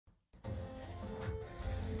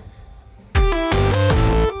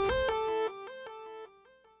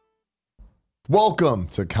Welcome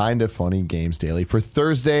to Kinda Funny Games Daily for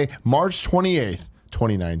Thursday, March 28th,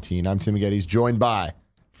 2019. I'm Tim Geddes, joined by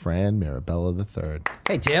Fran Marabella III.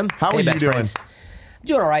 Hey, Tim. How are you doing? Friends. I'm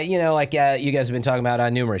doing all right. You know, like you guys have been talking about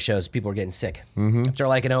on numerous shows, people are getting sick. After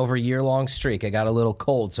like an over year-long streak, I got a little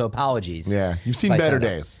cold, so apologies. Yeah, you've seen better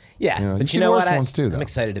days. Yeah, but you know what? I'm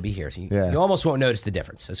excited to be here. So you almost won't notice the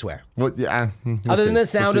difference, I swear. Well, yeah. Other than the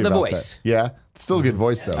sound of the voice. That. Yeah, it's still a good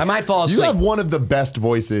voice, though. I might fall asleep. You have one of the best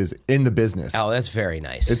voices in the business. Oh, that's very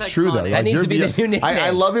nice. It's true, though. That needs to be the new nickname.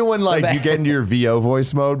 I love it when like you get into your VO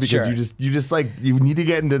voice mode because you just like you need to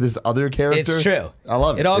get into this other character. It's true. I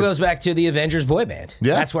love it. It all goes back to the Avengers boy band.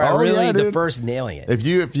 Yeah, that's where I really the first nailing it. If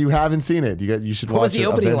you haven't seen it, you should watch it. What was the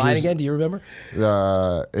opening line again? Do you remember?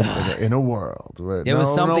 In a world. It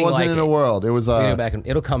was something it wasn't like in a world. It was. Go back and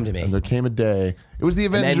it'll come to me. And there came a day. It was the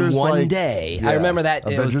Avengers. And then one day, I remember that.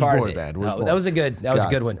 Avengers it was part boy of it. band. That was a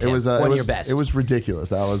good one. Tim. It was one of your best. It was ridiculous.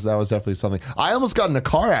 That was definitely something. I almost got in a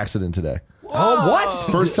car accident today. Oh, what?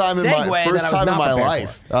 First time in my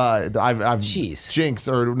life. I've jinxed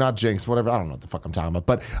or not jinxed, whatever. I don't know what the fuck I'm talking about.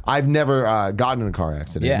 But I've never gotten in a car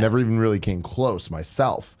accident. Yeah. Never even really came close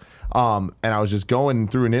myself. And I was just going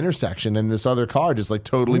through an intersection, and this other car just like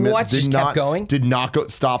totally did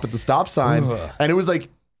not stop at the stop sign, and it was like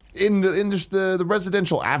in just the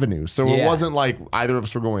residential avenue, so it wasn't like either of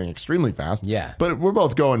us were going extremely fast. Yeah, but we're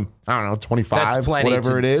both going, I don't know, 25, that's plenty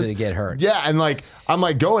whatever it is to get hurt. Yeah, and like I'm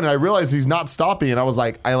like going, and I realize he's not stopping, and I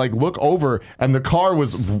look over, and the car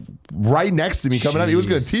was right next to me coming out. He was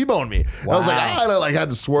going to T-bone me. Wow. I was like, I had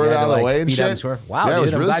to swerve out of the way and shit. Wow, yeah, dude, it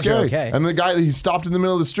was really scary. Okay. And the guy, he stopped in the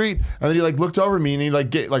middle of the street, and then he like looked over me, and he I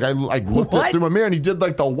looked through my mirror, and he did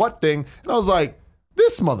like the what thing, and I was like,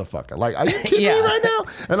 this motherfucker, like, are you kidding me right now?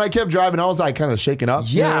 And I kept driving. I was like kind of shaking up.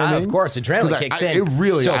 Yeah, you know what I mean? Of course. Adrenaline kicks in. It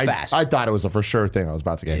really, so fast. I thought it was a for sure thing I was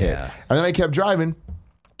about to get hit. And then I kept driving.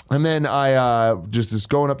 And then I just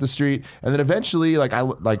going up the street. And then eventually, I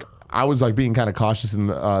was like being kind of cautious. And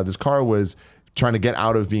this car was trying to get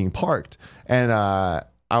out of being parked. And I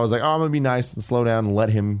was like, oh, I'm going to be nice and slow down and let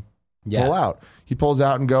him pull out. He pulls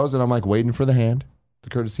out and goes. And I'm like waiting for the hand, the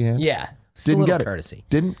courtesy hand. Yeah. Didn't get it. Courtesy.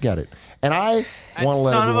 Didn't get it. And I want to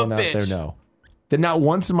let everyone out there know that not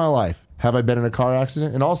once in my life have I been in a car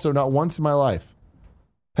accident, and also not once in my life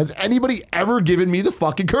has anybody ever given me the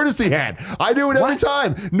fucking courtesy hand. I do it every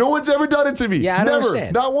time. No one's ever done it to me. Yeah, I don't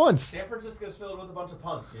understand. Not once. San Francisco's filled with a bunch of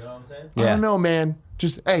punks, you know what I'm saying? Yeah. I don't know, man.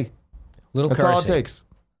 Just, hey, little that's courtesy. all it takes.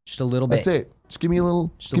 Just a little bit. That's it. Just give me a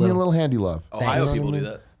little handy love. Ohio people do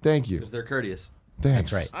that. Thank you. Because they're courteous.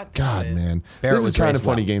 Thanks. That's right. God, man. Barrett This is Kinda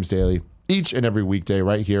Funny Games Daily. Each and every weekday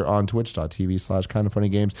right here on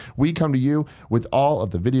twitch.tv/kindoffunnygames. We come to you with all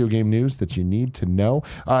of the video game news that you need to know.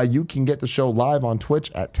 You can get the show live on Twitch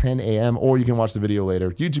at 10 a.m. or you can watch the video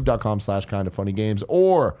later, youtube.com/kindoffunnygames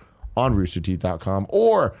or on roosterteeth.com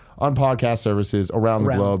or on podcast services around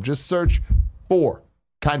the globe. Just search for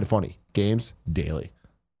Kinda Funny Games Daily.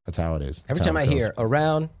 That's how it is. Every time I hear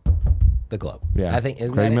around the globe. Yeah, I think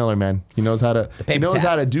Craig Miller, man. He knows how to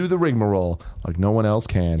how to do the rigmarole like no one else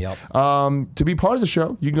can. Yep. To be part of the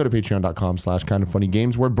show, you can go to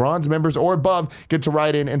patreon.com/kindoffunnygames, where bronze members or above get to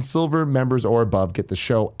write in, and silver members or above get the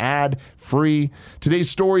show ad-free. Today's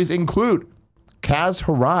stories include Kaz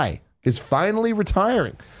Hirai is finally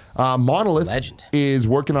retiring. Monolith is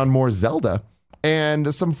working on more Zelda.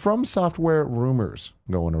 And some From Software rumors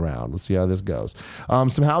going around. Let's see how this goes.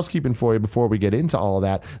 Some housekeeping for you before we get into all of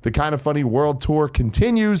that. The Kinda Funny World Tour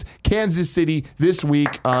continues. Kansas City this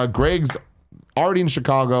week. Greg's already in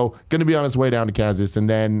Chicago, going to be on his way down to Kansas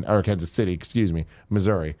City,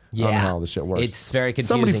 Missouri. Yeah. I don't know how this shit works. It's very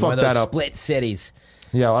confusing. Somebody fucked that up. Split cities.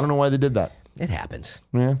 Yeah, I don't know why they did that. It happens.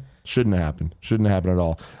 Yeah. Shouldn't have happened. Shouldn't happen at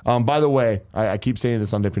all. By the way, I keep saying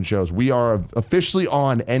this on different shows. We are officially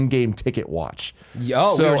on Endgame Ticket Watch.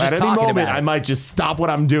 So at any moment, I might just stop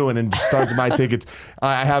what I'm doing and start to buy tickets.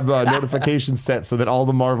 I have notifications set so that all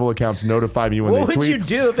the Marvel accounts notify me when they tweet. What would you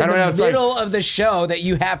do if in the middle of the show that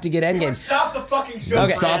you have to get Endgame? Stop the fucking show.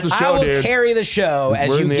 Okay. Stop the show, I will dude. carry the show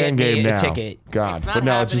as you get me a ticket. God, but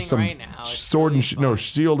no, it's just some sword and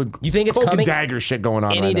shield and you think it's cloak coming? And dagger shit going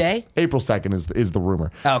on any day? Now. April 2nd is the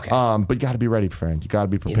rumor. Okay. But you got to be ready, friend. You got to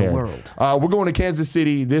be prepared. In the world. We're going to Kansas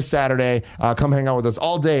City this Saturday. Come hang out with us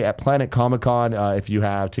all day at Planet Comic-Con if you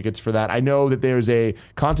have tickets for that. I know that there's a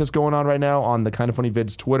contest going on right now on the Kinda Funny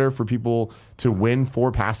Vids Twitter for people to win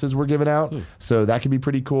 4 passes we're giving out. So that could be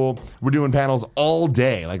pretty cool. We're doing panels all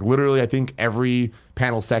day. Like literally, I think every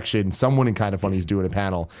panel section, someone in Kinda Funny is doing a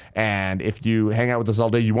panel. And if you hang out with us all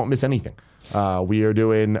day, you won't miss anything. We are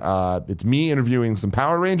doing, it's me interviewing some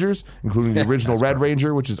Power Rangers, including the original Red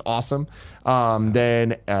Ranger, which is awesome.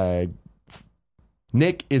 Then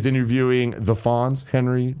Nick is interviewing the Fonz,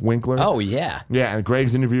 Henry Winkler. Oh, yeah. Yeah, and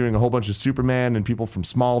Greg's interviewing a whole bunch of Superman and people from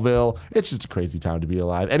Smallville. It's just a crazy time to be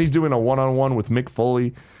alive. And he's doing a one-on-one with Mick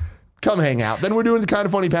Foley. Come hang out. Then we're doing the Kind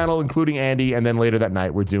of Funny panel, including Andy. And then later that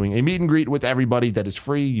night, we're doing a meet and greet with everybody that is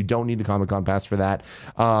free. You don't need the Comic-Con pass for that.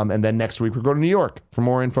 And then next week, we're going to New York. For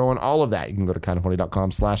more info on all of that, you can go to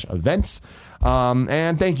kindoffunny.com/events.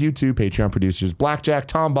 And thank you to Patreon producers Blackjack,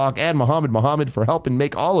 Tom Bach, and Mohammed for helping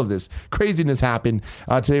make all of this craziness happen.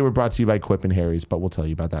 Today, we're brought to you by Quip and Harry's, but we'll tell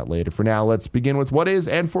you about that later. For now, let's begin with what is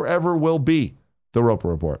and forever will be the Roper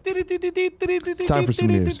Report. It's time for some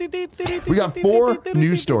news. We got 4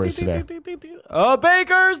 news stories today. A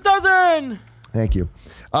baker's dozen. Thank you.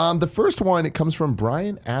 The first one, it comes from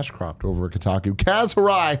Brian Ashcroft over at Kotaku. Kaz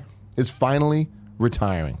Hirai is finally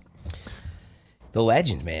retiring. The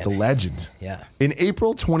legend, man. The legend. Yeah. In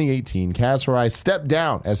April 2018, Kaz Hirai stepped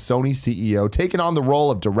down as Sony CEO, taking on the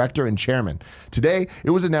role of director and chairman. Today, it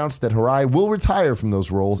was announced that Hirai will retire from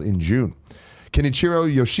those roles in June.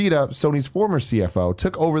 Kenichiro Yoshida, Sony's former CFO,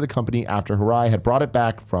 took over the company after Hirai had brought it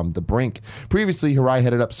back from the brink. Previously, Hirai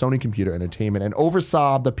headed up Sony Computer Entertainment and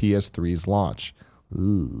oversaw the PS3's launch.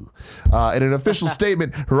 In an official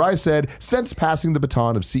statement, Hirai said, since passing the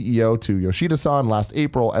baton of CEO to Yoshida-san last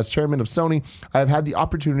April as chairman of Sony, I have had the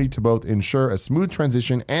opportunity to both ensure a smooth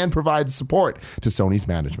transition and provide support to Sony's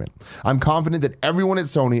management. I'm confident that everyone at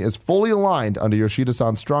Sony is fully aligned under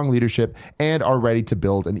Yoshida-san's strong leadership and are ready to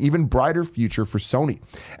build an even brighter future for Sony.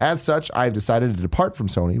 As such, I have decided to depart from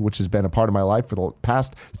Sony, which has been a part of my life for the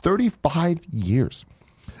past 35 years.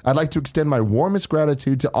 I'd like to extend my warmest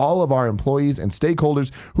gratitude to all of our employees and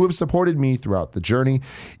stakeholders who have supported me throughout the journey.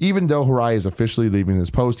 Even though Hirai is officially leaving his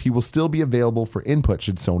post, he will still be available for input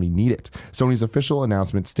should Sony need it. Sony's official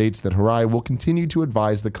announcement states that Hirai will continue to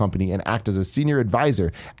advise the company and act as a senior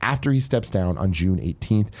advisor after he steps down on June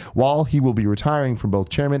 18th. While he will be retiring from both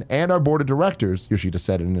chairman and our board of directors, Yoshida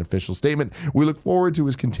said in an official statement, we look forward to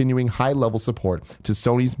his continuing high-level support to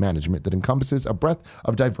Sony's management that encompasses a breadth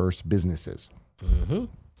of diverse businesses. Mm-hmm.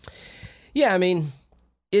 Yeah, I mean,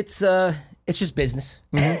 it's just business.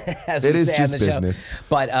 As It we is say just on the business. show.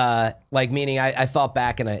 But meaning I thought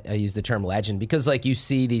back and I used the term legend because you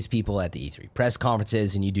see these people at the E3 press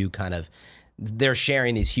conferences and you do they're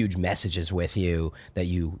sharing these huge messages with you that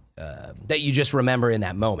you just remember in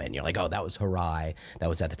that moment. You're like, oh, that was Hirai. That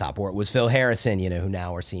was at the top. Or it was Phil Harrison, who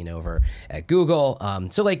now we're seeing over at Google.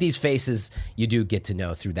 So these faces you do get to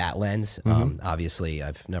know through that lens. Obviously,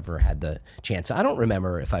 I've never had the chance. I don't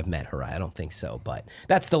remember if I've met Hirai. I don't think so. But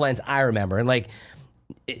that's the lens I remember. And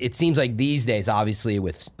it seems like these days, obviously,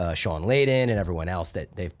 with Sean Layden and everyone else,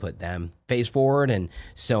 that they've put them face forward, and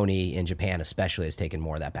Sony in Japan especially has taken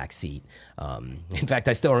more of that back seat. In fact,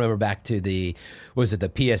 I still remember back to the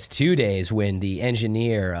PS2 days when the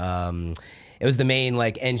engineer, it was the main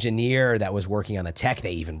engineer that was working on the tech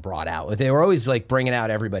they even brought out. They were always bringing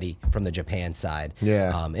out everybody from the Japan side.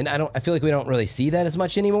 Yeah. And I feel like we don't really see that as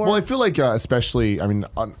much anymore. Well, I feel like especially, on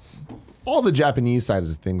all the Japanese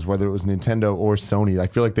sides of things, whether it was Nintendo or Sony, I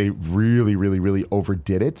feel like they really, really, really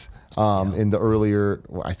overdid it in the earlier,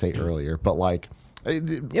 well, I say earlier, but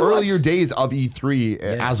earlier days of E3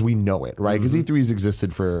 as we know it, right? Because E3's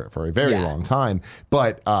existed for a very long time,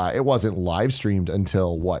 but it wasn't live streamed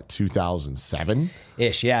until 2007?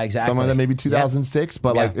 Ish, yeah, exactly. Some of them maybe 2006,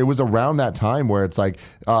 but it was around that time where it's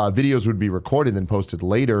videos would be recorded and posted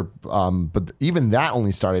later. But even that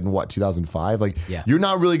only started in 2005? You're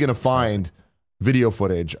not really going to find video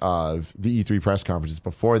footage of the E3 press conferences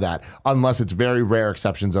before that, unless it's very rare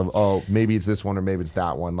exceptions of, oh, maybe it's this one or maybe it's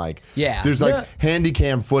that one. There's handy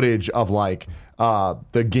cam footage of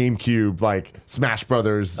the GameCube Smash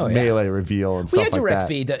Brothers Melee reveal and stuff like that. We had direct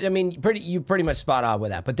feed. I mean, you pretty much spot on with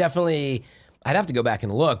that, but definitely I'd have to go back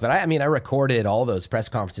and look, but I recorded all those press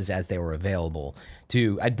conferences as they were available.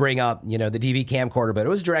 I'd bring up, the DV camcorder, but it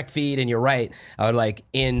was direct feed, and you're right. I would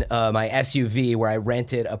in my SUV where I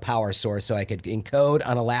rented a power source so I could encode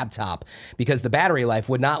on a laptop because the battery life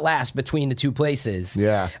would not last between the two places.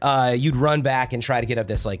 Yeah. You'd run back and try to get up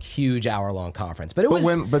this huge hour-long conference. But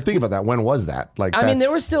but think about that. When was that?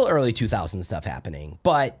 There was still early 2000 stuff happening,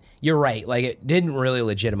 but you're right. It didn't really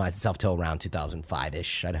legitimize itself till around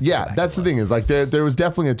 2005-ish. That's the thing is there was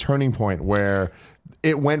definitely a turning point where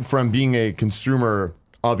it went from being a consumer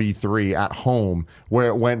of E3 at home, where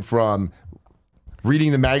it went from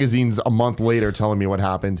reading the magazines a month later telling me what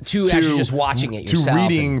happened to actually just watching it yourself. To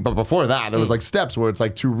reading, but before that, there was steps where it's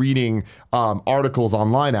to reading articles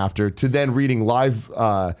online after, to then reading live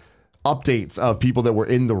updates of people that were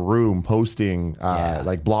in the room posting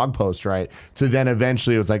blog posts, right? To then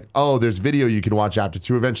eventually it was oh, there's video you can watch after,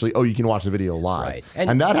 to eventually, oh, you can watch the video live. Right.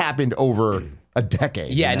 And that happened over a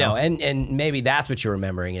decade. Yeah, you know? no, and maybe that's what you're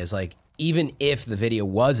remembering is like even if the video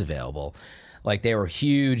was available, like they were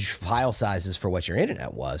huge file sizes for what your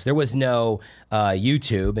internet was. There was no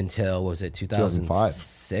YouTube until, what was it,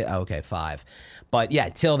 2005? Oh, okay, 5. But yeah,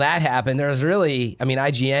 till that happened, there was really, I mean,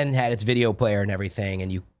 IGN had its video player and everything,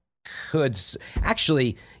 and you could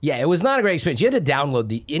actually, yeah, it was not a great experience. You had to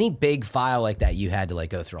download any big file like that. You had to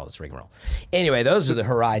like go through all this rigmarole. Anyway, those are the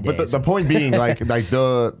Harai days. But the point being, like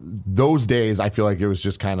those days, I feel like it was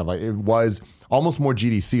just kind of like it was almost more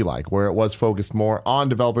GDC like, where it was focused more on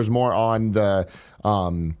developers, more on the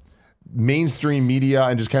mainstream media,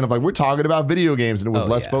 and just kind of like we're talking about video games, and it was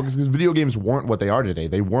less focused because video games weren't what they are today.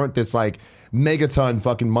 They weren't this like megaton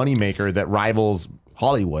fucking moneymaker that rivals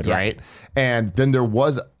Hollywood, right? And then there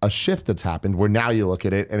was a shift that's happened where now you look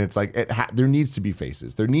at it and it's like there needs to be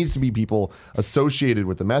faces. There needs to be people associated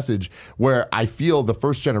with the message, where I feel the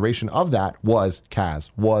first generation of that was Kaz,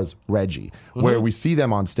 was Reggie, where we see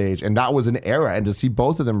them on stage, and that was an era. And to see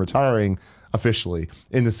both of them retiring officially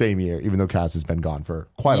in the same year, even though Kaz has been gone for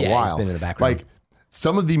quite a while. He's been in the background. Like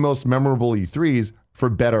some of the most memorable E3s, for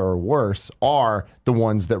better or worse, are the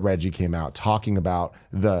ones that Reggie came out talking about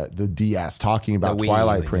the DS, talking about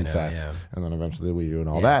Twilight Princess, and then eventually the Wii U and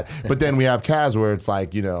all that. But then we have Kaz, where it's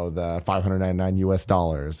like, you know, the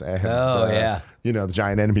 $599 and the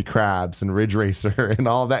giant enemy crabs and Ridge Racer and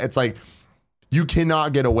all that. It's like you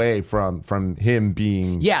cannot get away from him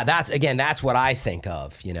being. Yeah, that's what I think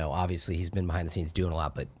of. You know, obviously he's been behind the scenes doing a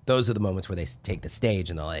lot, but those are the moments where they take the stage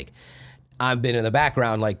and they're like, I've been in the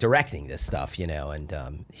background, like directing this stuff, you know,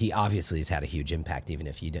 and he obviously has had a huge impact, even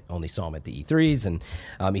if you only saw him at the E3s. And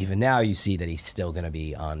even now you see that he's still going to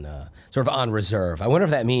be on sort of on reserve. I wonder if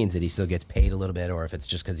that means that he still gets paid a little bit, or if it's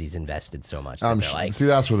just because he's invested so much. See,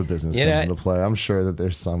 that's where the business comes into play. I'm sure that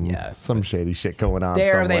there's some shady shit going on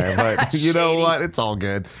somewhere, but you know what? It's all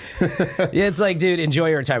good. Yeah, it's like, dude, enjoy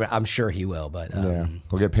your retirement. I'm sure he will, but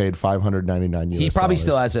he'll get paid $599. He probably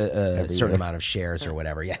still has a certain amount of shares or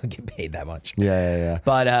whatever. Yeah, he'll get paid that much. Yeah.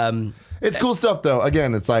 But it's cool stuff, though.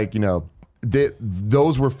 Again, it's like, you know,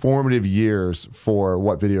 those were formative years for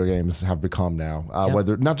what video games have become now.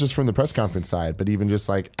 Whether not just from the press conference side, but even just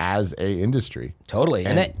like as a industry. Totally.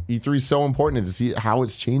 And E3 is so important, and to see how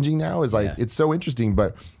it's changing now is like it's so interesting.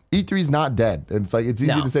 But E3 is not dead. And it's like it's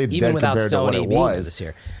easy to say it's dead compared to what it was this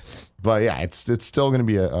year. But yeah, it's still going to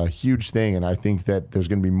be a huge thing, and I think that there's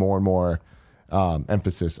going to be more and more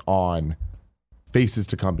emphasis on faces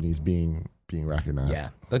to companies being recognized. Yeah,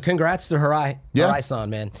 but congrats to Harai-san,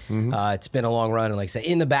 man. It's been a long run, and like I say,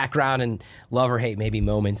 in the background, and love or hate maybe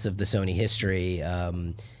moments of the Sony history,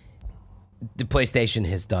 the PlayStation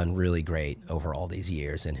has done really great over all these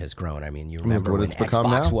years and has grown. I mean, you remember when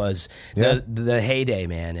Xbox was the heyday,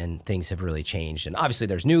 man, and things have really changed. And obviously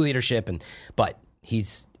there's new leadership, but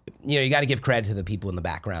he's, you know, you got to give credit to the people in the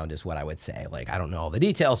background is what I would say. Like, I don't know all the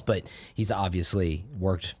details, but he's obviously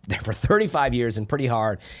worked there for 35 years and pretty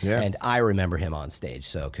hard. Yeah. And I remember him on stage.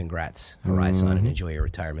 So congrats, Harai-san, and enjoy your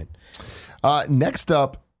retirement. Next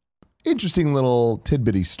up, interesting little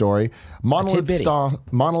tidbitty story.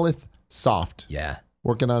 Monolith Soft. Yeah.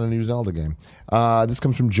 Working on a new Zelda game. This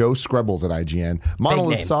comes from Joe Screbbles at IGN.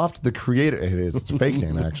 Monolith Soft, the creator... It's a fake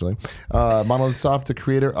name, actually. Monolith Soft, the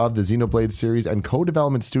creator of the Xenoblade series and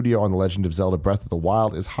co-development studio on The Legend of Zelda Breath of the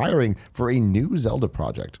Wild, is hiring for a new Zelda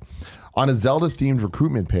project. On a Zelda-themed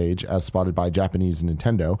recruitment page, as spotted by Japanese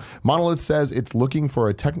Nintendo, Monolith says it's looking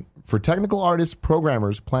for technical artists,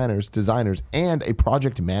 programmers, planners, designers, and a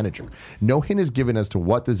project manager. No hint is given as to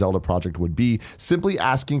what the Zelda project would be, simply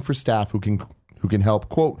asking for staff who can help,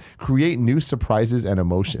 quote, create new surprises and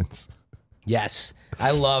emotions. Yes.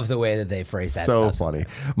 I love the way that they phrase that. So funny.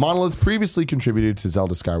 Monolith previously contributed to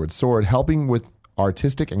Zelda Skyward Sword, helping with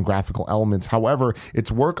artistic and graphical elements. However,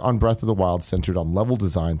 its work on Breath of the Wild centered on level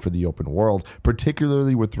design for the open world,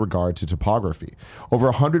 particularly with regard to topography. Over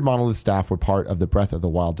 100 Monolith staff were part of the Breath of the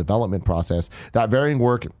Wild development process. That varying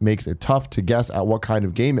work makes it tough to guess at what kind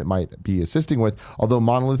of game it might be assisting with, although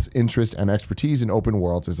Monolith's interest and expertise in open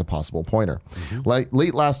worlds is a possible pointer.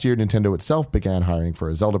 Late last year, Nintendo itself began hiring for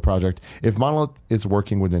a Zelda project. If Monolith is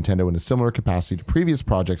working with Nintendo in a similar capacity to previous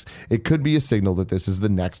projects, it could be a signal that this is the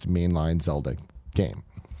next mainline Zelda game.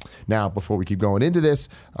 Now, before we keep going into this,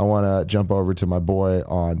 I want to jump over to my boy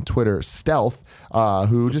on Twitter, Stealth,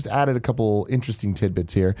 who just added a couple interesting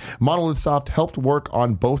tidbits here. Monolith Soft helped work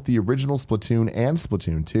on both the original Splatoon and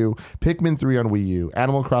Splatoon 2, Pikmin 3 on Wii U,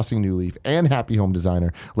 Animal Crossing New Leaf, and Happy Home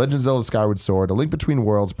Designer, Legend of Zelda Skyward Sword, A Link Between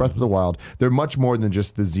Worlds, Breath of the Wild. They're much more than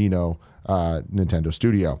just the Xeno Nintendo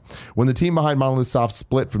studio. When the team behind Monolith Soft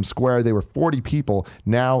split from Square, they were 40 people.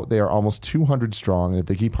 Now they are almost 200 strong, and if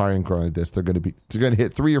they keep hiring and growing like this, they're going to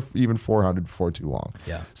hit 300 or even 400 before too long.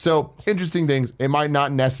 Yeah. So interesting things. It might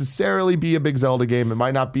not necessarily be a big Zelda game. It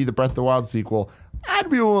might not be the Breath of the Wild sequel.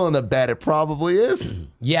 I'd be willing to bet it probably is.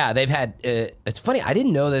 Yeah, they've had. It's funny. I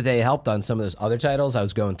didn't know that they helped on some of those other titles. I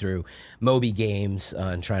was going through Moby Games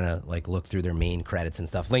and trying to like look through their main credits and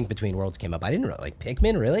stuff. Link Between Worlds came up. I didn't really like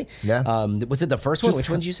Pikmin. Really? Yeah. Was it the first one? Which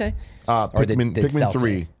one did you say? Pikmin Stealth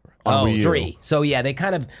 3. say? On Oh, Wii U. 3. So yeah, they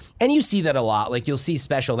kind of, and you see that a lot. Like you'll see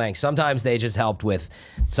special thanks. Sometimes they just helped with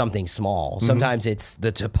something small. Sometimes it's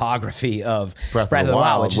the topography of Breath of the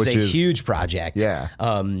Wild, which is a huge project. Yeah.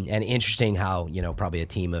 And interesting how, probably a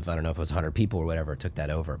team of, I don't know if it was 100 people or whatever took that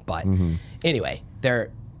over. But anyway,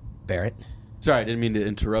 Barrett. Sorry, I didn't mean to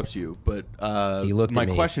interrupt you, but You looked my at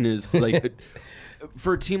me. question is, like,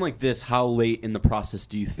 for a team like this, how late in the process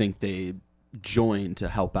do you think they join to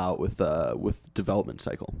help out with development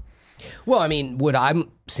cycle? Well, I mean, what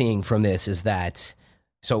I'm seeing from this is that,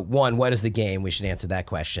 so one, what is the game? We should answer that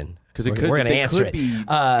question. Because we're going to answer it. Be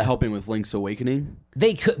helping with Link's Awakening.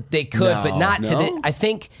 They could, but not to the, I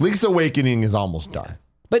think. Link's Awakening is almost done.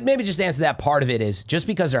 But maybe just answer that part of it is just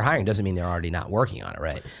because they're hiring doesn't mean they're already not working on it,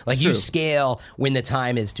 right? Like you scale when the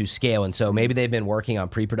time is to scale. And so maybe they've been working on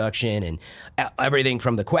pre-production and everything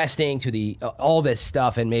from the questing to the all this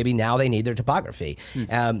stuff. And maybe now they need their topography.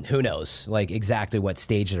 Who knows like exactly what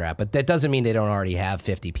stage they're at. But that doesn't mean they don't already have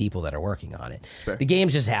 50 people that are working on it. Fair. The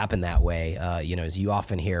games just happen that way. As you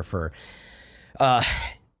often hear for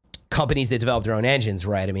companies that develop their own engines,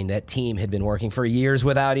 right? I mean, that team had been working for years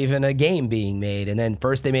without even a game being made. And then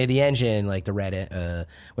first they made the engine, like the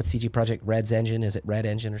what's CG Project Red's engine? Is it Red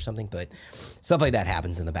Engine or something? But stuff like that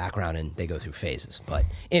happens in the background and they go through phases. But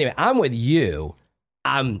anyway, I'm with you.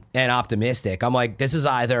 I'm optimistic. I'm like, this is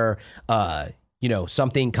either,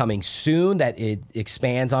 something coming soon that it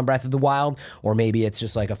expands on Breath of the Wild, or maybe it's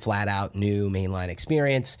just like a flat out new mainline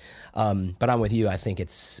experience. But I'm with you. I think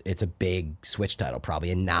it's a big Switch title probably,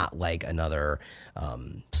 and not like another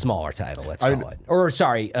smaller title. Let's call it, or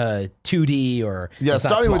sorry, 2D or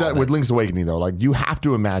starting with that with Link's Awakening though, like you have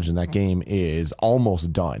to imagine that game is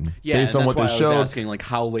almost done based on what they showed. I was asking, like,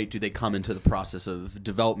 how late do they come into the process of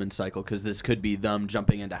development cycle? Because this could be them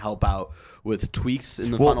jumping in to help out with tweaks in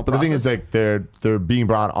the final but process. the thing is, like, they're being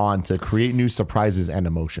brought on to create new surprises and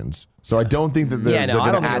emotions. So I don't think that they're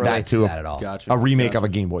going to add that to at all. Gotcha. a remake of a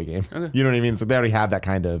Game Boy game. Okay. You know what I mean? So they already have that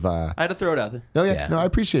kind of. I had to throw it out there. Oh yeah, no, I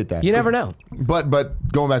appreciate that. You never know. But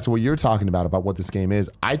going back to what you're talking about what this game is,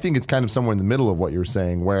 I think it's kind of somewhere in the middle of what you're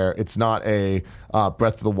saying, where it's not a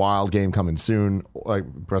Breath of the Wild game coming soon, like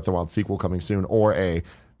Breath of the Wild sequel coming soon, or the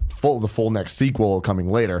full next sequel coming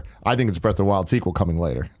later. I think it's Breath of the Wild sequel coming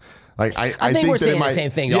later. Like I think we're that saying the same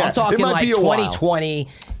thing. I'm talking like 2020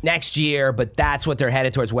 next year, but that's what they're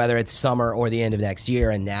headed towards, whether it's summer or the end of next year.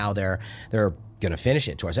 And now they're going to finish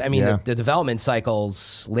it towards. I mean, the development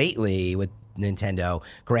cycles lately with Nintendo,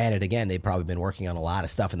 granted, again, they've probably been working on a lot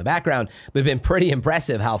of stuff in the background, but been pretty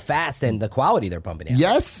impressive how fast and the quality they're pumping out.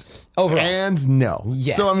 Yes, overall. And no.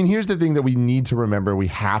 Yeah. So, I mean, here's the thing that we need to remember, we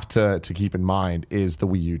have to keep in mind is the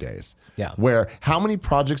Wii U days. Yeah. Where how many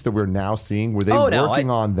projects that we're now seeing were they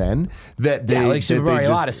working on then that they like Super Mario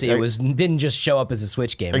just, Odyssey, it didn't just show up as a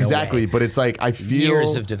Switch game. Exactly, no but it's like I feel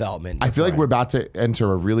years of development. I feel like we're about to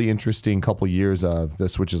enter a really interesting couple years of the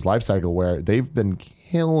Switch's life cycle where they've been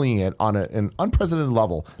killing it on an unprecedented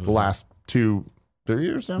level the last 3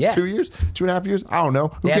 years now? Yeah. 2 years? 2.5 years? I don't know.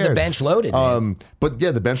 Who they cares? had the bench loaded. Man. But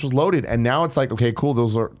yeah, the bench was loaded. And now it's like, okay, cool.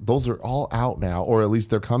 Those are all out now, or at least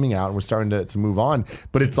they're coming out and we're starting to move on.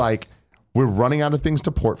 But it's like we're running out of things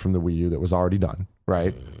to port from the Wii U that was already done,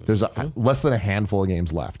 right? There's less than a handful of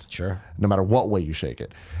games left. Sure. No matter what way you shake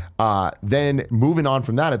it. Then moving on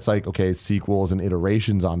from that, it's like, okay, sequels and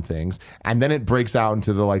iterations on things. And then it breaks out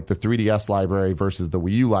into the 3DS library versus the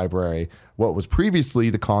Wii U library. What was previously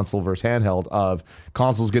the console versus handheld of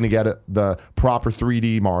console's going to get the proper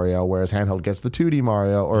 3D Mario, whereas handheld gets the 2D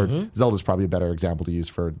Mario, or Zelda's probably a better example to use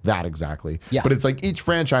for that exactly. Yeah. But it's like each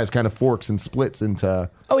franchise kind of forks and splits into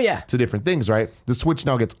to different things, right? The Switch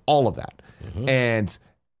now gets all of that. And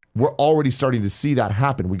we're already starting to see that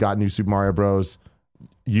happen. We got new Super Mario Bros.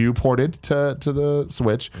 U ported to the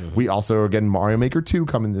Switch. We also are getting Mario Maker 2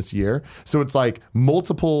 coming this year. So it's like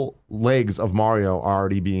multiple legs of Mario are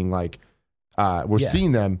already being we're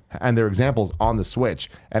seeing them and their examples on the Switch.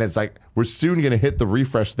 And it's like we're soon going to hit the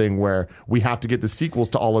refresh thing where we have to get the sequels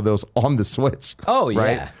to all of those on the Switch. Oh,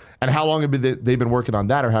 right? yeah. And how long have they been working on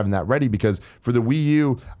that or having that ready? Because for the Wii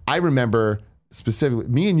U, I remember specifically,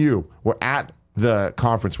 me and you were at the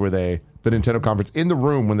conference where they the Nintendo conference in the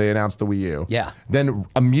room when they announced the Wii U. Yeah. Then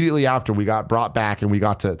immediately after, we got brought back and we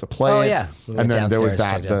got to play Oh, it. yeah. We And went then there was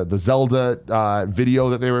downstairs, checked it the Zelda video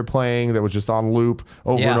that they were playing that was just on loop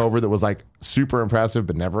over Yeah. and over that was like super impressive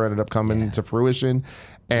but never ended up coming to fruition.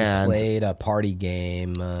 And Played a party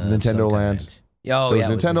game. Nintendo Land. Oh, there yeah.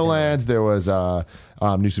 was Nintendo Lands. There was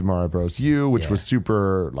New Super Mario Bros. U, which was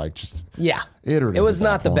super like just Yeah. iterative. It was at that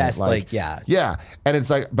not the point. best. Like, yeah. Yeah. And it's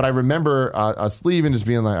like, but I remember us leaving just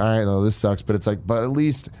being like, all right, no, this sucks. But it's like, but at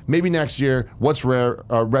least maybe next year, what's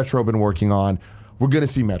Retro been working on? We're going to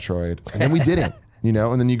see Metroid. And then we didn't. You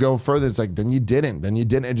know, and then you go further, it's like, then you didn't.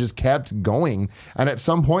 It just kept going. And at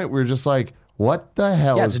some point, we were just like, what the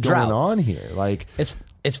hell Yeah, it's is a going drought. on here? Like,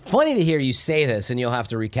 It's funny to hear you say this, and you'll have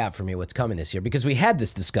to recap for me what's coming this year, because we had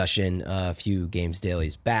this discussion a few Games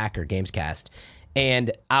Dailies back, or Gamescast,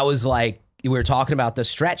 and I was like, we were talking about the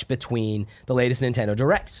stretch between the latest Nintendo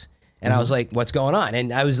Directs. And I was like, what's going on?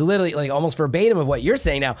 And I was literally like almost verbatim of what you're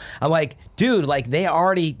saying now. I'm like, dude, like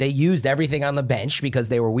they used everything on the bench because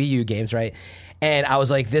they were Wii U games, right? And I was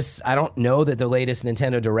like, I don't know that the latest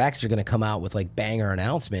Nintendo Directs are going to come out with like banger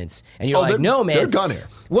announcements. And you're like, no, man. They're gonna.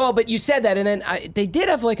 Well, but you said that, and then they did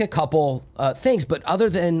have like a couple things, but other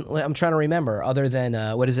than, I'm trying to remember, other than,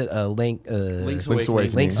 what is it? Link's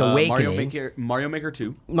Awakening. Link's Awakening. Mario Maker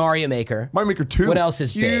 2. Mario Maker. Mario Maker 2. What else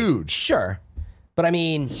is huge? big? Sure. But I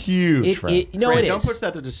mean, Huge, Fred. No, Fred, it don't is. push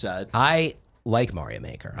that to the side. I like Mario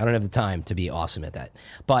Maker. I don't have the time to be awesome at that.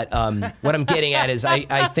 But what I'm getting at is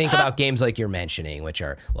I think about games like you're mentioning, which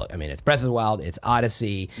are, look, I mean, it's Breath of the Wild, it's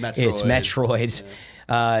Odyssey, it's Metroid,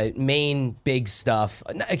 main big stuff.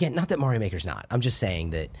 Again, not that Mario Maker's not. I'm just saying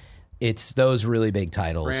that it's those really big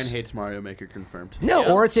titles. Brand hates Mario Maker, confirmed.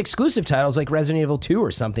 No, or it's exclusive titles like Resident Evil 2 or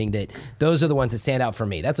something. Those are the ones that stand out for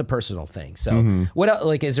me. That's a personal thing. So, what else,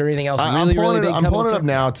 like, is there anything else really big? I'm pulling it up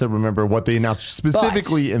now to remember what they announced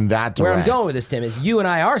specifically in that direct. Where I'm going with this, Tim, is you and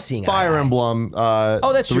I are seeing Fire Emblem.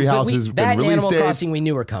 Oh, that's Three true. But Houses that been and release Animal dates. Crossing we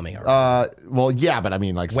knew were coming. Already. Well, yeah, but I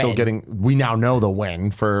mean, like, still When? getting. We now know the when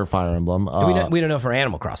for Fire Emblem. we don't know for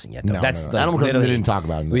Animal Crossing yet, though. No, That's no. the Animal Crossing. They literally- didn't talk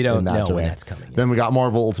about it. We don't in that know when direct. that's coming. Yet. Then we got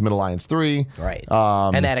Marvel Ultimate Alliance 3. Right.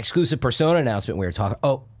 And that exclusive Persona announcement we were talking.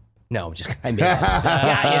 Oh, no, I made that.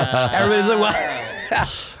 Got you. Everybody's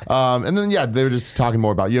like, what? And then they were just talking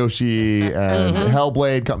more about Yoshi and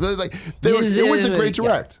Hellblade. Like it was a great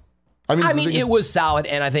direct. I mean, it was solid,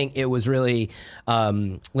 and I think it was really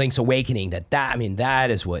Link's Awakening. That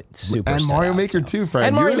is what super. And stood Mario out, Maker so. 2, Fred.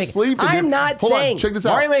 And Mario You're Maker. sleeping. I'm not Hold on, saying. check this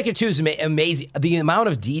out. Mario Maker 2 is amazing. The amount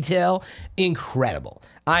of detail, incredible.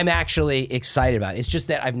 I'm actually excited about it. It's just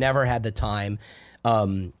that I've never had the time.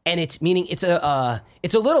 And it's a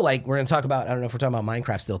little like we're going to talk about. I don't know if we're talking about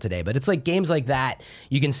Minecraft still today, but it's like games like that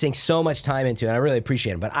you can sink so much time into, and I really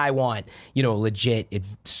appreciate them. But I want legit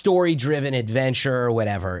story-driven adventure or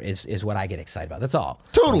whatever is what I get excited about. That's all.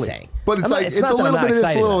 Totally. I'm saying. But it's like it's it's not a that I'm little not bit of this, a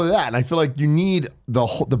excited little about of that, and I feel like you need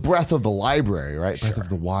the breadth of the library, right? Breath of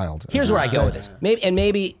the wild. Here's where I go with this.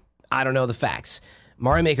 Maybe I don't know the facts.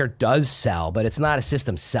 Mario Maker does sell, but it's not a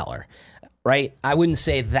system seller, right? I wouldn't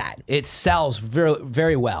say that. It sells very,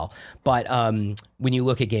 very well, but when you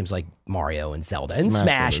look at games like Mario and Zelda and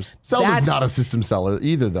Smash, Zelda's not a system seller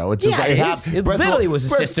either, though. It's just Yeah, it literally was a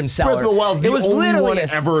system seller. Breath of the Wild is the It was only literally one a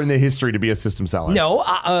ever in the history to be a system seller. No,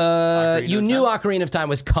 you of knew Time? Ocarina of Time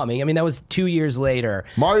was coming. I mean, that was 2 years later.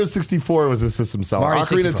 Mario 64 was a system seller. Mario Ocarina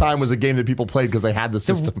 64 of Time was a game that people played because they had the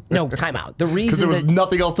system. No, time out. The reason Because there was that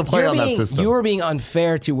nothing else to play on that system. You were being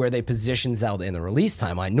unfair to where they position Zelda in the release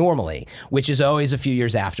timeline normally, which is always a few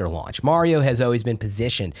years after launch. Mario has always been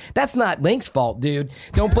positioned. That's not Link's fault, dude.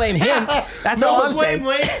 Don't blame him. That's all I'm saying.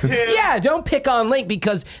 Link, Tim. Yeah, don't pick on Link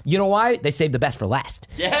because you know why? They saved the best for last.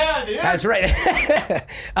 Yeah, dude. That's right.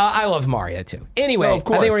 I love Mario too. Anyway, No, I of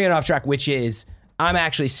course. think we're getting off track, which is I'm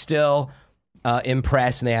actually still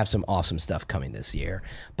impressed, and they have some awesome stuff coming this year.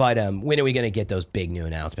 But when are we going to get those big new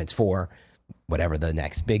announcements for whatever the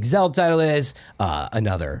next big Zelda title is?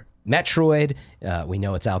 Another Metroid. We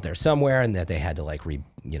know it's out there somewhere, and that they had to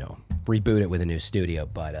reboot it with a new studio.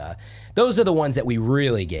 But those are the ones that we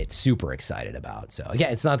really get super excited about. So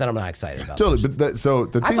again, it's not that I'm not excited about. Totally. those.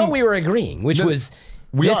 But the thing, I thought we were agreeing, which was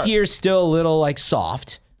this year's still a little like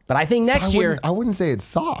soft. But I think next year, I wouldn't say it's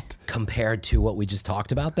soft. compared to what we just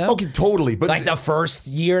talked about, though, Okay, totally. But like the first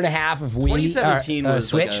year and a half of Wii, 2017 was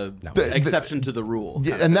Switch, like a exception to the rule.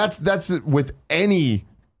 Yeah, and that's with any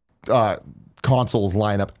consoles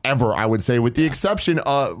lineup ever, I would say, with the exception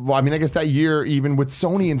of, well, I mean, I guess that year, even with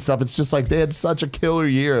Sony and stuff, it's just like they had such a killer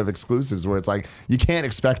year of exclusives where it's like you can't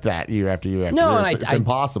expect that year after year after No, year. and It's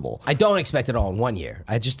impossible. I don't expect it all in 1 year.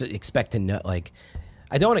 I just expect to know, like,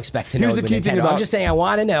 I don't expect to know Here's with the key thing Nintendo. I'm about- just saying I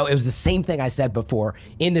want to know. It was the same thing I said before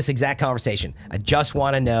in this exact conversation. I just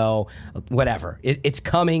want to know whatever. It's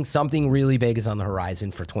coming. Something really big is on the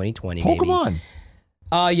horizon for 2020. Pokemon.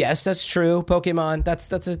 Maybe. Yes, that's true. Pokemon.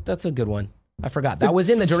 That's a good one. I forgot. That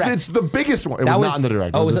was in the direct. It's the biggest one. It That was not in the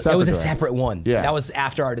direct. Oh, it was a direct. separate one. Yeah. That was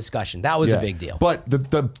after our discussion. That was a Yeah. big deal. But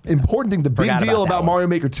the important thing, the big Forgot deal about that about one. Mario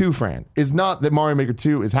Maker 2, Fran, is not that Mario Maker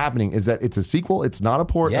 2 is happening, is that it's a sequel. It's not a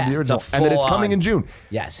port Yeah, of the it's a original. And that it's coming full-on- in June.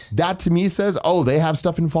 Yes. That to me says, oh, they have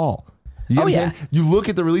stuff in fall. You get Oh, what I'm yeah. saying? You look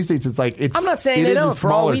at the release dates, it's like, I'm not saying it they is don't. a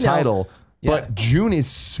For all smaller we know. title, Yeah. but June is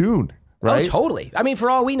soon, right? Oh, totally. I mean,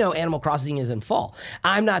 for all we know, Animal Crossing is in fall.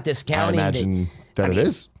 I'm not I discounting imagine that I it mean,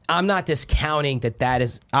 is. I'm not discounting that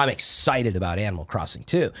is. I'm excited about Animal Crossing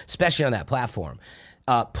too, especially on that platform.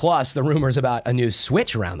 Plus the rumors about a new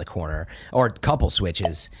Switch around the corner, or a couple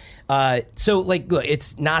Switches. So like, look,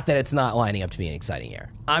 it's not that it's not lining up to be an exciting year.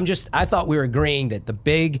 I thought we were agreeing that the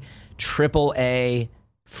big AAA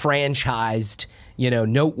franchised,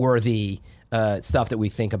 noteworthy stuff that we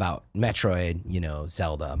think about, Metroid,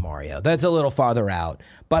 Zelda, Mario, that's a little farther out.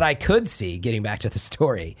 But I could see, getting back to the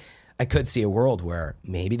story, I could see a world where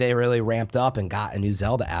maybe they really ramped up and got a new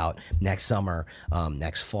Zelda out next summer,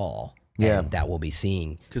 next fall. Yeah. And that we'll be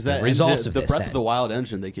seeing Because the that results engine, of the this. Breath then. of the Wild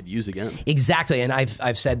engine they could use again. Exactly, and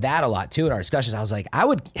I've said that a lot too in our discussions. I was like, I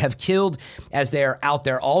would have killed, as they're out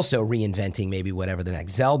there also reinventing maybe whatever the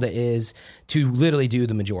next Zelda is, to literally do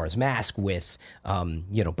the Majora's Mask with,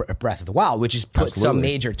 Breath of the Wild, which is put some Absolutely.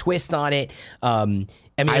 major twist on it. I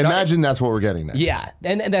imagine that's what we're getting next. yeah,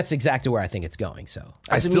 and that's exactly where I think it's going. So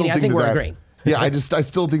I still think think we're that, agreeing. Yeah, I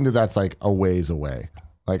still think that that's like a ways away.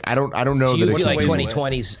 Like I don't know So that you it feel can like wait.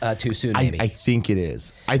 2020's too soon, I, maybe? I think it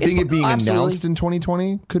is. I think it being absolutely. announced in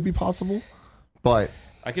 2020 could be possible, but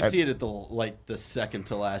I could see it at the second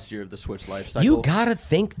to last year of the Switch life cycle. You gotta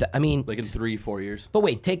think that. I mean, like in 3-4 years. but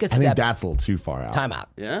wait, take a I think step. that's a little too far out. Time out.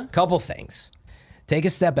 Yeah? Couple things. Take a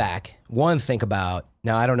step back. One, think about,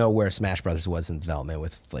 now I don't know where Smash Brothers was in development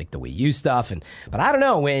with like the Wii U stuff, but I don't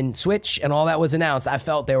know, when Switch and all that was announced, I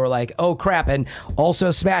felt they were like, oh crap, and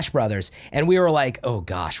also Smash Brothers, and we were like, oh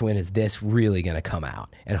gosh, when is this really gonna come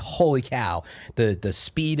out? And holy cow, the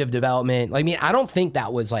speed of development. I mean, I don't think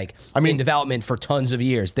that was like in development for tons of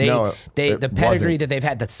years. No, the it pedigree wasn't. that they've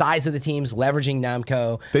had, the size of the teams, leveraging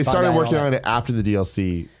Namco. They started Bandai, working all that. on it after the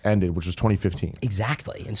DLC ended, which was 2015.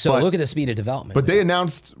 Exactly, and so But- look at the speed of development. But they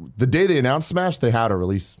announced the day they announced Smash, they had a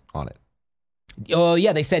release on it Oh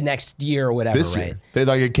yeah, they said next year or whatever, this right? year. They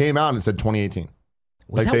like it came out and it said 2018.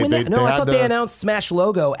 Was Like, that they- when they- no, they I had thought they the- announced Smash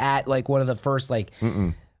logo at like one of the first like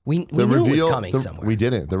we The knew reveal it was coming somewhere. We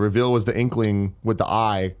didn't. The reveal was the inkling with the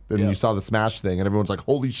eye. Then you saw the Smash thing, and everyone's like,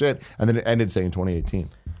 "Holy shit!" And then it ended saying 2018,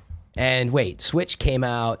 And wait, Switch came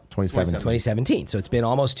out 2017. 2017, so it's been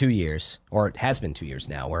almost 2 years, or it has been 2 years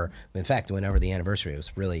now. Where in fact, whenever the anniversary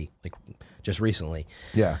was really like just recently.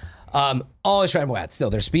 Yeah. All I was trying to point out, still,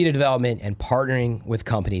 their speed of development and partnering with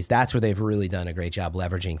companies, that's where they've really done a great job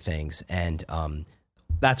leveraging things. And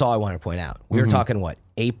that's all I wanted to point out. We were talking, what,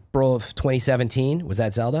 April of 2017? Was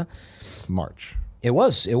that Zelda? March. It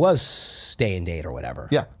was day and date or whatever.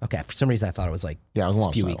 Yeah. Okay. For some reason, I thought it was like Yeah, it was a a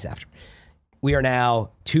launch few title. weeks after. We are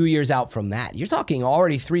now 2 years out from that. You're talking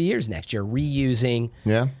already 3 years next year reusing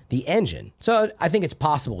Yeah. the engine. So I think it's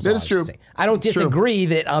possible. That is true. I don't It's true. disagree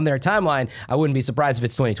that on their timeline, I wouldn't be surprised if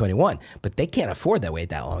it's 2021. But they can't afford that wait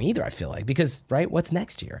that long either, I feel like. Because, right, what's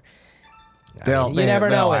next year? They'll, you never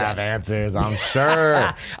know They'll with have that. answers, I'm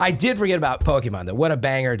sure. I did forget about Pokemon though. What a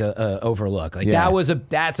banger to overlook! Like Yeah.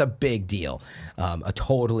 that's a big deal. A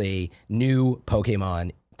totally new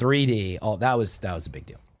Pokemon 3D. That was a big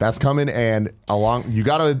deal. That's coming, and you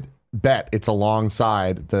gotta bet it's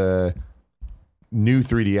alongside the new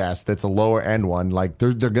 3DS. That's a lower end one. Like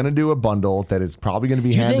they're gonna do a bundle that is probably gonna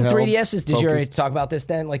be. Do you think handheld 3DSs? Did you already focused. talk about this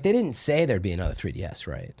then? Like they didn't say there'd be another 3DS,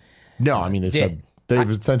 right? No, I mean they've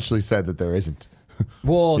essentially said that there isn't.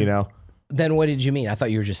 Well, You know, then what did you mean? I thought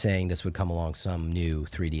you were just saying this would come along some new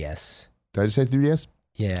 3DS. did I just say 3DS?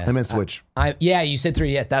 Yeah, I meant Switch. Yeah, you said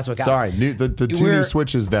 3DS. That's what got Sorry, me. the two new We're-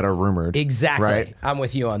 Switches that are rumored. Exactly. Right? I'm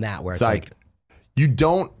with you on that. Where it's It's like like you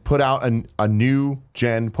don't put out a new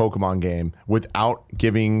gen Pokemon game without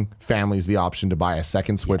giving families the option to buy a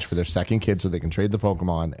second Switch for their second kid so they can trade the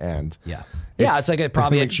Pokemon and yeah. It's like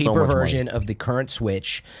probably a makes so cheaper much money. version of the current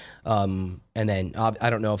Switch. And then I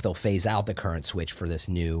don't know if they'll phase out the current Switch for this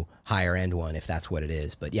new higher end one, if that's what it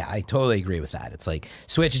is. But yeah, I totally agree with that. It's like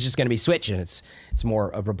Switch is just going to be Switch, and it's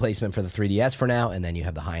more a replacement for the 3DS for now. And then you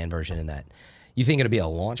have the high end version in that. You think it'll be a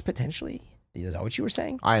launch potentially? Is that what you were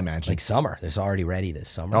saying? I imagine. Like summer. It's already ready this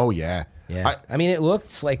summer. Oh yeah. Yeah, I mean, it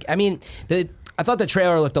looks like. I mean, I thought the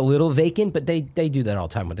trailer looked a little vacant, but they do that all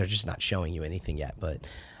the time when they're just not showing you anything yet. But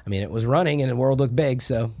I mean, it was running and the world looked big,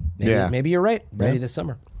 so maybe you're right. Ready this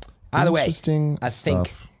summer. Either way, I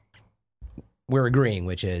think we're agreeing,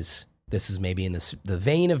 which is this is maybe in the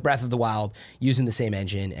vein of Breath of the Wild, using the same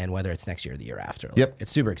engine, and whether it's next year or the year after. Like,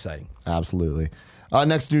 it's super exciting. Absolutely.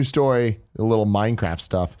 Next news story, a little Minecraft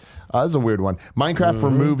stuff. This is a weird one. Minecraft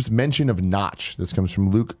removes mention of Notch. This comes from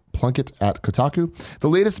Luke Plunkett at Kotaku. The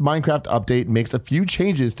latest Minecraft update makes a few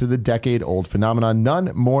changes to the decade-old phenomenon,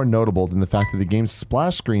 none more notable than the fact that the game's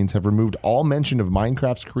splash screens have removed all mention of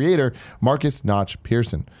Minecraft's creator, Marcus Notch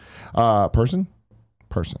Pearson. Person.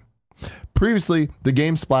 Previously, the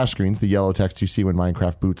game's splash screens, the yellow text you see when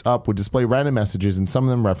Minecraft boots up, would display random messages, and some of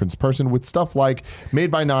them reference Person with stuff like made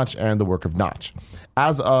by Notch and the work of Notch.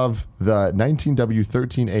 As of the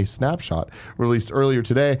 19W13A snapshot released earlier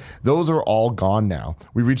today, those are all gone now.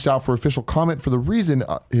 We reached out for official comment for the reason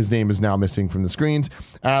his name is now missing from the screens.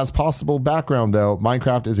 As possible background, though,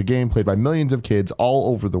 Minecraft is a game played by millions of kids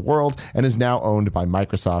all over the world and is now owned by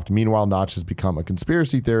Microsoft. Meanwhile, Notch has become a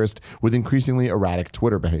conspiracy theorist with increasingly erratic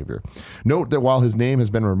Twitter behavior. Note that while his name has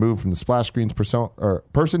been removed from the splash screens,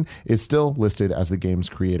 Person is still listed as the game's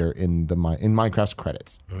creator in Minecraft's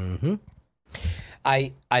credits. Mm-hmm.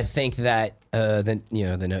 I think that the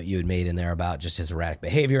note you had made in there about just his erratic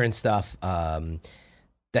behavior and stuff,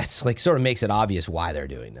 that's like sort of makes it obvious why they're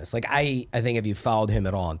doing this. Like I think if you followed him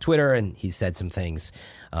at all on Twitter, and he said some things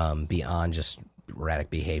beyond just erratic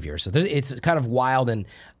behavior. So it's kind of wild, and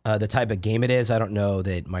the type of game it is, I don't know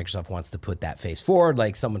that Microsoft wants to put that face forward,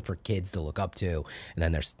 like someone for kids to look up to, and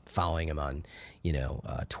then they're following him on,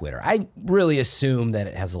 Twitter. I really assume that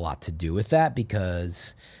it has a lot to do with that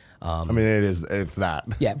because. I mean, it's that.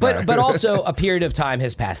 Yeah, but also a period of time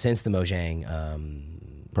has passed since the Mojang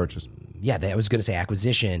purchase. Yeah, I was going to say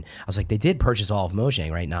acquisition. I was like, they did purchase all of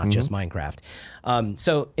Mojang, right? Not just Minecraft.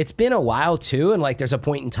 So it's been a while too, and like there's a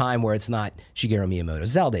point in time where it's not Shigeru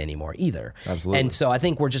Miyamoto's Zelda anymore either. Absolutely. And so I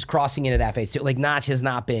think we're just crossing into that phase too. Like Notch has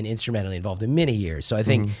not been instrumentally involved in many years, so I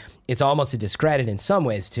think it's almost a discredit in some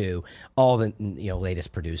ways to all the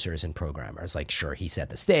latest producers and programmers. Like, sure, he set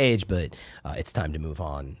the stage, but it's time to move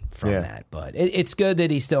on from that. But it's good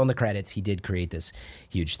that he's still in the credits. He did create this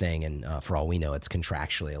huge thing, and for all we know, it's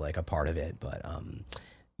contractually like a part of it. But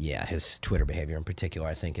his Twitter behavior in particular,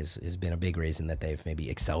 I think, has been a big reason that they've maybe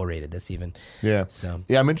accelerated this even. Yeah. So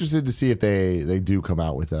I'm interested to see if they do come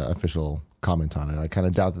out with an official comment on it. I kind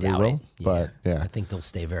of doubt that they will, but I think they'll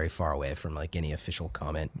stay very far away from like any official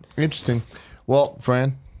comment. Interesting. Well,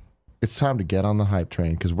 Fran, it's time to get on the hype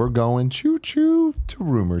train because we're going choo-choo to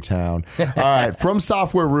Rumor Town. All right, from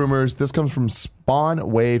Software Rumors, this comes from Spawn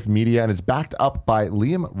Wave Media, and it's backed up by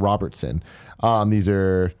Liam Robertson. These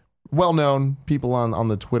are well-known people on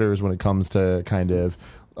the Twitters when it comes to kind of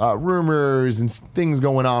rumors and things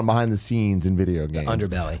going on behind the scenes in video games. The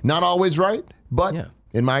underbelly. Not always right, but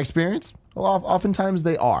in my experience, oftentimes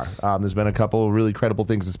they are. There's been a couple of really credible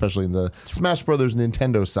things, especially in the Smash Brothers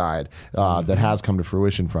Nintendo side, that has come to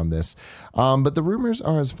fruition from this. But the rumors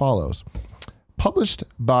are as follows. Published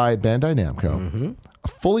by Bandai Namco, a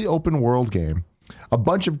fully open world game, a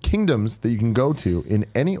bunch of kingdoms that you can go to in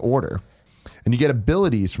any order, and you get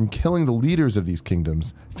abilities from killing the leaders of these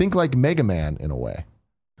kingdoms. Think like Mega Man in a way.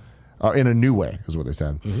 In a new way, is what they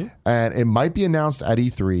said. And it might be announced at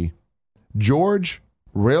E3. George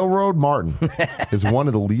Railroad Martin is one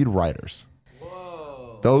of the lead writers.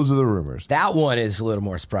 Whoa. Those are the rumors. That one is a little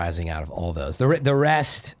more surprising out of all those. The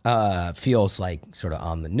rest feels like sort of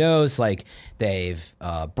on the nose. Like they've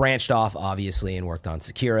branched off, obviously, and worked on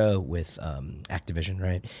Sekiro with Activision,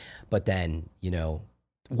 right? But then,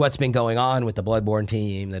 what's been going on with the Bloodborne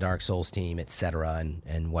team, the Dark Souls team, etc.,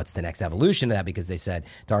 and what's the next evolution of that, because they said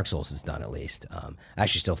Dark Souls is done at least. I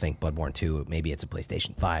actually still think Bloodborne 2, maybe it's a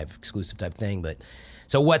PlayStation 5 exclusive type thing, but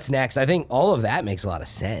so what's next? I think all of that makes a lot of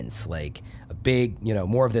sense. Like a big,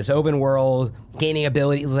 more of this open world, gaining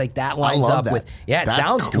abilities, like that lines up with, it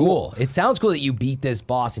sounds cool. It sounds cool that you beat this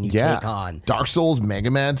boss and you take on Dark Souls,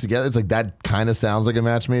 Mega Man together. It's like that kind of sounds like a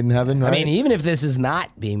match made in heaven, right? I mean, even if this is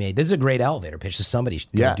not being made, this is a great elevator pitch. So somebody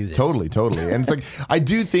should do this. Totally. And it's like, I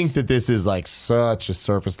do think that this is like such a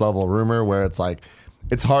surface level rumor where it's like,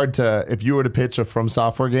 it's hard to, if you were to pitch a From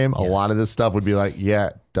Software game, a lot of this stuff would be like,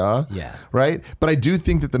 duh. Yeah. Right? But I do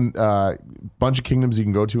think that the bunch of kingdoms you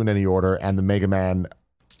can go to in any order and the Mega Man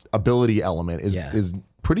ability element is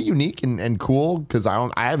pretty unique and cool, because I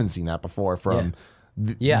haven't seen that before from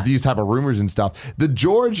these type of rumors and stuff. The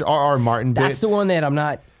George R.R. Martin bit. That's the one that I'm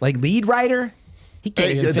not, like, lead writer? He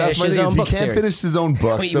can't even That's finish my his thing own is book he can't series. finish his own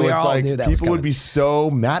book, We so it's all like knew that was people would coming. be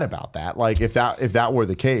so mad about that. Like if that were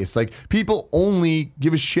the case, like people only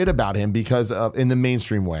give a shit about him because of in the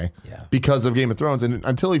mainstream way, because of Game of Thrones, and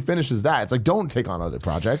until he finishes that, it's like don't take on other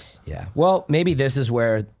projects. Yeah. Well, maybe this is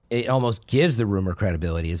where it almost gives the rumor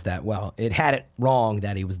credibility is that, well, it had it wrong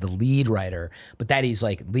that he was the lead writer, but that he's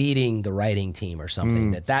like leading the writing team or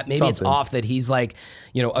something. That maybe it's something. off that he's like,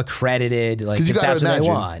 accredited, like, Because you if got to that's what they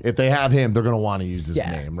imagine want. if they have him, they're gonna want to use his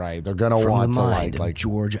Yeah. name, right? They're gonna From want the to mind like of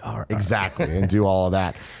George R. R. exactly and do all of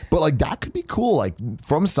that. But like that could be cool, like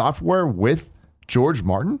From Software with George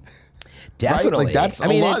Martin. Definitely. Right? Like that's a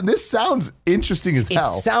lot. This sounds interesting as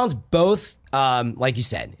hell. It sounds both, like you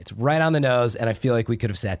said, it's right on the nose, and I feel like we could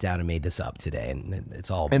have sat down and made this up today, and it's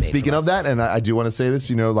all. And made speaking from of us. that, and I do want to say this,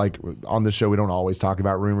 like on the show, we don't always talk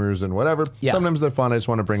about rumors and whatever. Yeah. Sometimes they're fun. I just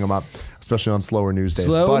want to bring them up, especially on slower news days.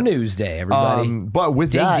 Slow But, news day, everybody. But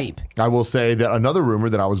with Dig that, deep. I will say that another rumor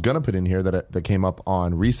that I was going to put in here that came up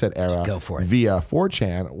on Reset Era Go for it. via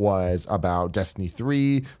 4chan was about Destiny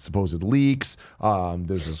 3, supposed leaks.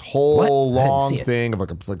 There's this whole What? I didn't long see it. thing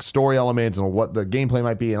of like story elements and what the gameplay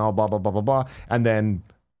might be and all blah, blah, blah, blah, blah. And then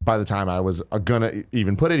by the time I was going to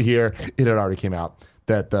even put it here, it had already came out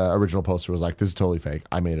that the original poster was like, this is totally fake.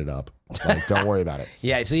 I made it up. Like, don't worry about it.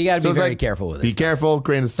 Yeah, so you got to be it's very like, careful with Be this. careful,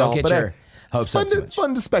 grain of salt. get but your hey, hopes it's fun up too to, much.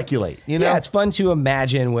 fun to speculate, you know? Yeah, it's fun to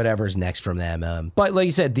imagine whatever's next from them. But like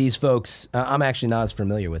you said, these folks, I'm actually not as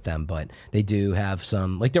familiar with them, but they do have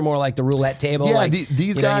some, like they're more like the roulette table. Yeah, like, these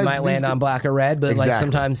you guys, might these land guys- on black or red, but like Exactly.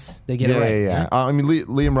 sometimes they get it right. Yeah. I mean,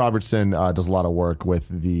 Liam Robertson does a lot of work with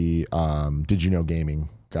the Did You Know Gaming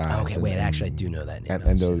guys. Okay, wait, actually, I do know that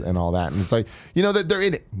name. and all that. And it's like, that they're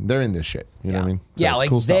in it. They're in this shit. You know what I mean? So Yeah, it's like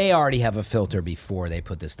cool stuff. they already have a filter before they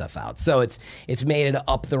put this stuff out, so it's made it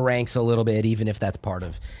up the ranks a little bit, even if that's part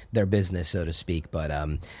of their business, so to speak. But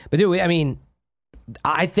dude, I mean,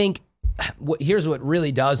 I think here's what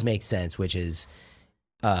really does make sense, which is,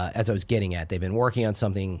 as I was getting at, they've been working on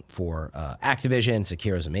something for Activision.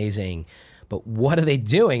 Sekira's amazing. But what are they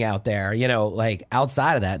doing out there? Like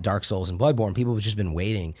outside of that, Dark Souls and Bloodborne, people have just been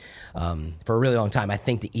waiting for a really long time. I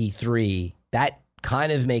think the E3, that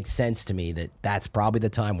kind of makes sense to me that's probably the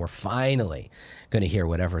time we're finally going to hear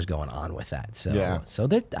whatever's going on with that. So, Yeah. so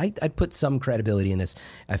that I'd put some credibility in this.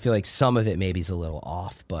 I feel like some of it maybe is a little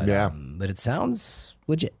off, but but it sounds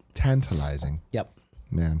legit. Tantalizing, Yep.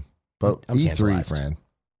 man. But I'm E3, tantalized. Fran,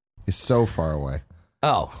 is so far away.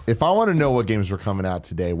 Oh, If I want to know what games were coming out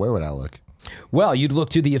today, where would I look? well, you'd look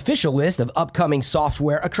to the official list of upcoming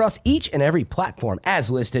software across each and every platform as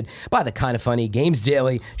listed by the Kinda Funny Games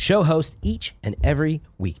Daily show host each and every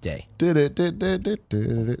weekday.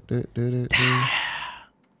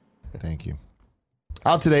 Thank you.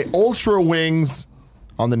 Out today, Ultra Wings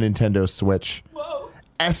on the Nintendo Switch.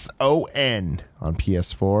 SON on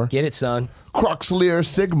PS4. Get it, son. Cruxlear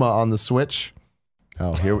Sigma on the Switch.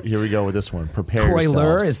 Oh, here we go with this one. Prepare Croylure,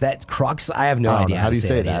 yourselves. is that Crux? I have no I don't idea know. How do you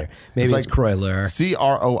say that? either. Maybe it's Croylure.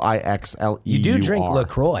 Croixleur. You do drink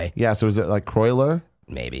LaCroix. Yeah, so is it like Croylure?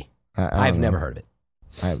 Maybe. I don't I've know. never heard of it.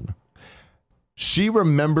 I have no. She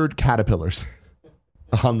remembered caterpillars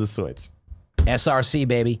on the Switch. SRC,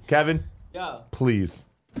 baby. Kevin, Yeah. please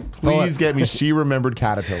get me She Remembered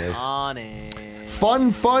Caterpillars. On it.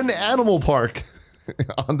 Fun Animal Park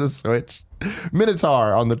on the Switch.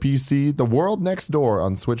 Minotaur on the PC. The World Next Door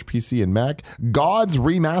on Switch, PC, and Mac. Gods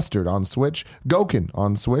Remastered on Switch. Gouken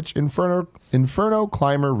on Switch. Inferno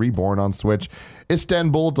Climber Reborn on Switch.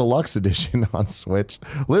 Istanbul Deluxe Edition on Switch.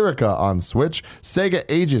 Lyrica on Switch. Sega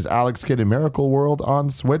Ages Alex Kidd in Miracle World on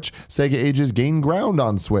Switch. Sega Ages Gain Ground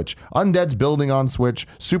on Switch. Undead's Building on Switch.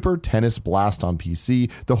 Super Tennis Blast on PC.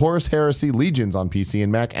 The Horus Heresy Legions on PC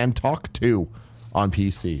and Mac. And Talk 2 on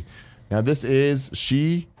PC. Now this is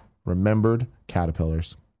She Remembered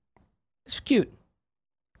Caterpillars. It's cute.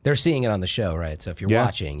 They're seeing it on the show, right? So if you're Yeah.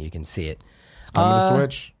 watching, you can see it. It's coming to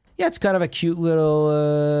Switch. Yeah, it's kind of a cute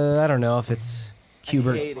little, I don't know if it's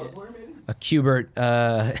Cubert, a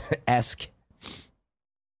Cubert-esque.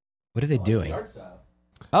 What are they doing?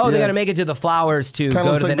 Oh, they Yeah. got to make it to the flowers to Kind go of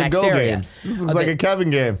to looks the like the next Go area. games. This looks Oh, like they- a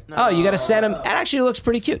Kevin game. Oh, you got to send them. It actually looks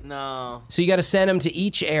pretty cute. No. So you got to send them to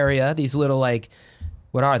each area. These little, like,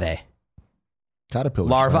 what are they? Caterpillars.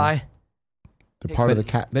 Larvae? right? They're part of the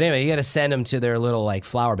cat. But anyway, you got to send them to their little like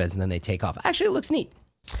flower beds, and then they take off. Actually, it looks neat.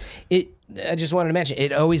 I just wanted to mention,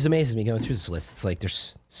 it always amazes me going through this list. It's like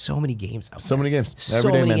there's so many games out So there. many games. So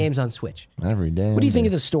Every day, many man. games on Switch. Every day. What do you think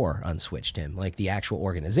of the store on Switch, Tim? Like the actual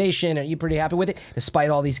organization? Are you pretty happy with it? Despite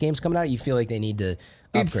all these games coming out, you feel like they need to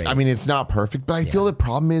upgrade? I mean, it's not perfect, but I feel the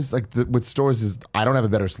problem is like with stores is I don't have a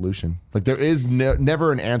better solution. Like there is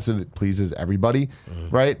never an answer that pleases everybody,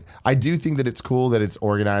 right? I do think that it's cool that it's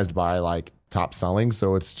organized by like top selling.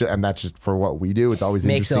 So it's just, and that's just for what we do. It's always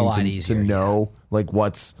Makes it a interesting lot to easier, know like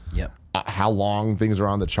what's Yep. how long things are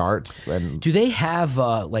on the charts. And Do they have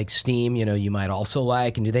like Steam? You know, you might also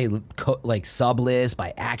like, and do they like sub list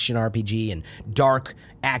by action RPG and dark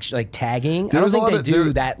action like tagging? I don't there's a think lot they of- do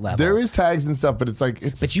there- that level. There is tags and stuff, but it's like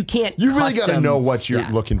But you can't You really got to custom- know what you're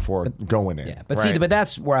yeah. looking for going in. Yeah, but right? see, but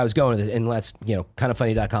that's where I was going with it. Unless,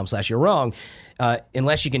 kindoffunny.com/you're wrong.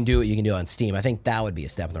 Unless you can do it, you can do it on Steam. I think that would be a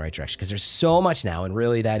step in the right direction because there's so much now. And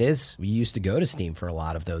really, we used to go to Steam for a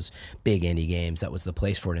lot of those big indie games. That was the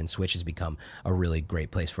place for it. And Switch has become a really great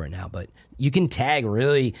place for it now. But you can tag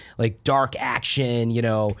really like dark action,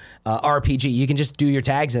 RPG. You can just do your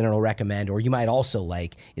tags and it'll recommend. Or you might also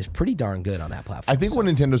is pretty darn good on that platform. I think what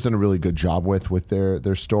Nintendo's done a really good job with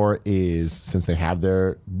their store is since they have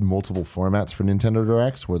their multiple formats for Nintendo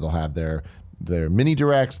Directs, where they'll have their mini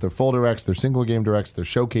directs, their full directs, their single game directs, their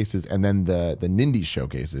showcases, and then the Nindy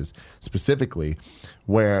showcases specifically,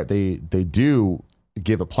 where they do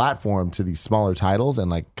give a platform to these smaller titles and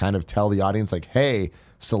like kind of tell the audience like, hey,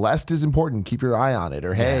 Celeste is important, keep your eye on it,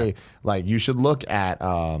 or hey, like you should look at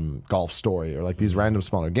Golf Story or like these random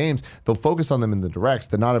smaller games. They'll focus on them in the directs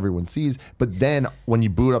that not everyone sees, but then when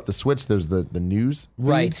you boot up the Switch, there's the news feed.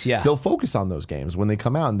 Right, yeah. They'll focus on those games when they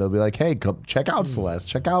come out and they'll be like, hey, come check out Celeste,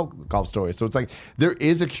 check out Golf Story. So it's like there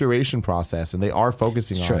is a curation process and they are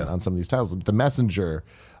focusing on some of these titles. The Messenger,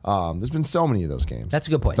 there's been so many of those games. That's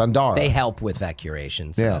a good point. Dandara. They help with that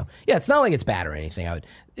curation. So. Yeah, it's not like it's bad or anything. I would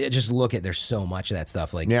just look at there's so much of that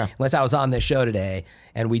stuff. Like, unless I was on this show today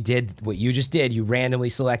and we did what you just did, you randomly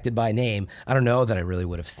selected by name. I don't know that I really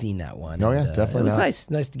would have seen that one. Oh, yeah, definitely It was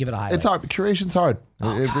not. nice to give it a highlight. It's hard. Curation's hard.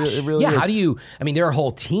 It really Yeah, is. how do you? I mean, there are whole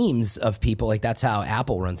teams of people. Like that's how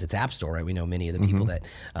Apple runs its App Store, right? We know many of the people that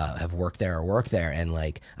have worked there or work there, and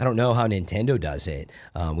like I don't know how Nintendo does it.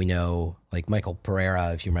 We know like Michael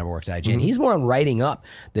Pereira, if you remember, worked at IGN. He's more on writing up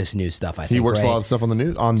this new stuff. I think He works right? a lot of stuff on the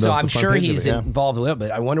news. So I'm sure he's involved a little bit.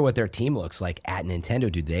 I wonder what their team looks like at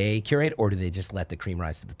Nintendo. Do they curate or do they just let the cream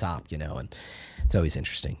rise to the top? And it's always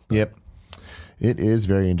interesting. Yep. It is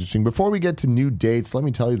very interesting. Before we get to new dates, let me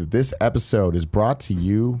tell you that this episode is brought to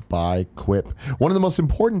you by Quip. One of the most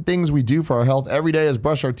important things we do for our health every day is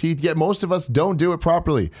brush our teeth, yet most of us don't do it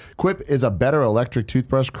properly. Quip is a better electric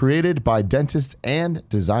toothbrush created by dentists and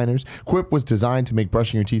designers. Quip was designed to make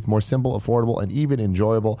brushing your teeth more simple, affordable, and even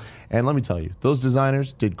enjoyable. And let me tell you, those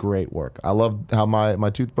designers did great work. I love how my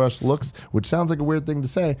toothbrush looks, which sounds like a weird thing to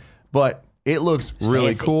say, but it looks really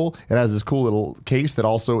fancy. cool. It has this cool little case that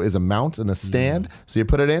also is a mount and a stand. So you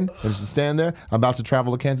put it in, there's a stand there. I'm about to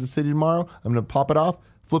travel to Kansas City tomorrow. I'm going to pop it off,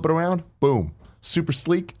 flip it around, boom. Super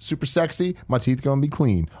sleek, super sexy. My teeth going to be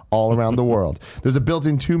clean all around the world. There's a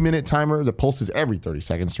built-in 2-minute timer that pulses every 30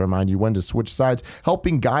 seconds to remind you when to switch sides,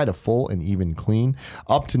 helping guide a full and even clean.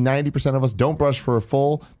 Up to 90% of us don't brush for a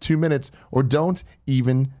full 2 minutes or don't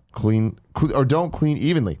clean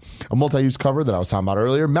evenly. A multi-use cover that I was talking about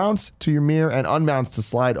earlier mounts to your mirror and unmounts to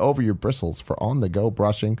slide over your bristles for on-the-go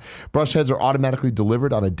brushing. Brush heads are automatically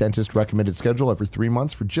delivered on a dentist recommended schedule every 3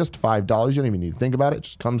 months for just $5. You don't even need to think about it. It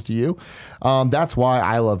just comes to you. That's why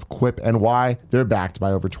I love Quip and why they're backed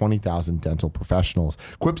by over 20,000 dental professionals.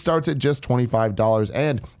 Quip starts at just $25.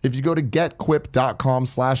 And if you go to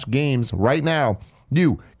getquip.com/games right now,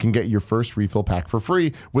 you can get your first refill pack for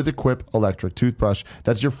free with a Quip electric toothbrush.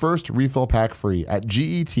 That's your first refill pack free at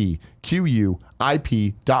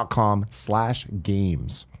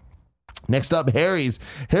getquip.com/games. Next up, Harry's.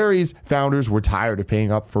 Harry's founders were tired of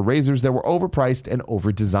paying up for razors that were overpriced and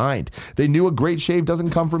overdesigned. They knew a great shave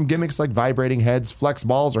doesn't come from gimmicks like vibrating heads, flex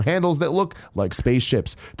balls, or handles that look like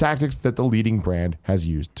spaceships, tactics that the leading brand has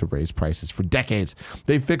used to raise prices for decades.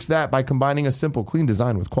 They fixed that by combining a simple, clean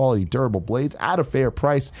design with quality, durable blades at a fair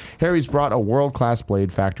price. Harry's brought a world-class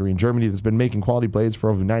blade factory in Germany that's been making quality blades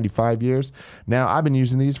for over 95 years. Now, I've been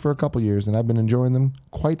using these for a couple years, and I've been enjoying them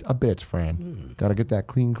quite a bit, Fran. Got to get that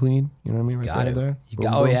clean. You know what I mean? Right Got it. there. You Boom,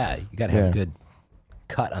 got, boom. oh yeah, you got to have a good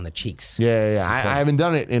cut on the cheeks. Yeah. I haven't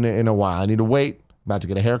done it in a while. I need to wait. About to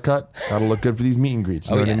get a haircut. Got to look good for these meet and greets.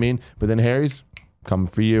 You know what I yeah. mean? But then Harry's, coming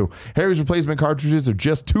for you. Harry's replacement cartridges are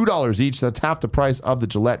just $2 each. That's half the price of the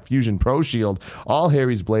Gillette Fusion Pro Shield. All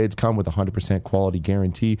Harry's blades come with a 100% quality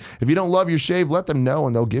guarantee. If you don't love your shave, let them know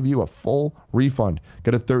and they'll give you a full refund.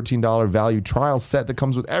 Get a $13 value trial set that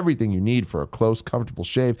comes with everything you need for a close, comfortable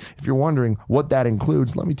shave. If you're wondering what that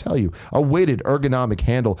includes, let me tell you. A weighted ergonomic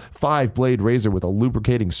handle, 5-blade razor with a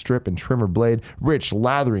lubricating strip and trimmer blade, rich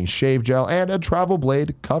lathering shave gel, and a travel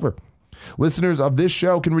blade cover. Listeners of this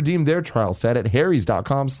show can redeem their trial set at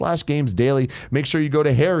harrys.com/gamesdaily. Make sure you go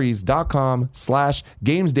to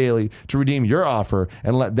harrys.com/gamesdaily to redeem your offer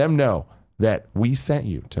and let them know that we sent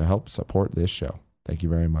you to help support this show. Thank you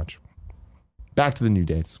very much. Back to the new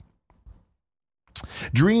dates.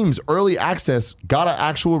 Dreams Early Access got an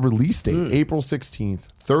actual release date, April 16th,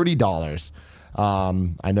 $30.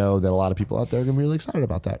 I know that a lot of people out there are going to be really excited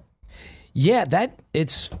about that. Yeah,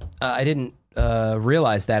 I didn't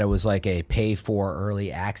realize that it was like a pay for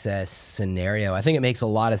early access scenario. I think it makes a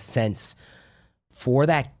lot of sense for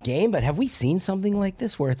that game, but have we seen something like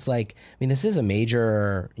this where it's like, I mean, this is a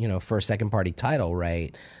major, first, second party title,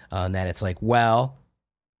 right? And that it's like, well,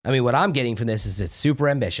 I mean, what I'm getting from this is it's super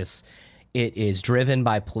ambitious. It is driven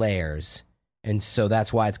by players. And so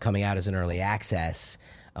that's why it's coming out as an early access.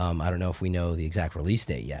 I don't know if we know the exact release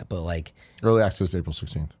date yet, but like Early access April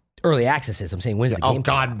 16th. Early access is. I'm saying, when's the game? Oh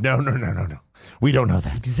God, no. We don't know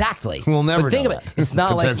that. Exactly. We'll never but think know of it. that. It's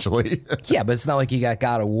not potentially. Yeah, but it's not like you got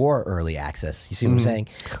God of War early access. You see what I'm saying?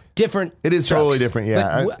 Different. It is strokes. totally different.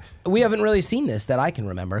 Yeah, But we haven't really seen this that I can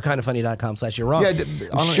remember. Kindoffunny.com/you're wrong. Yeah,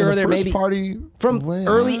 I'm sure there may be party from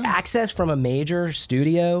early access from a major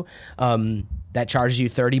studio that charges you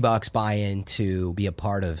 $30 buy-in to be a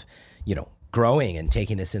part of, growing and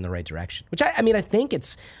taking this in the right direction. Which I mean, I think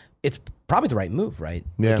it's probably the right move, right?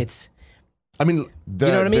 Yeah. Like the you know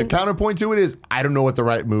what I mean? The counterpoint to it is I don't know what the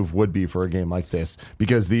right move would be for a game like this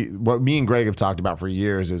because what me and Greg have talked about for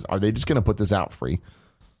years is are they just going to put this out free?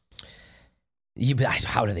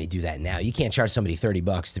 How do they do that now? You can't charge somebody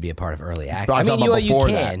 $30 to be a part of early access. But I mean, you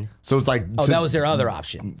can. That. So it's like that was their other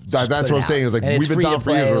option. That's what I'm saying. It's like we've been talking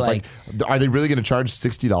for years. Where it's like, are they really going to charge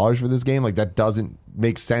 $60 for this game? Like that doesn't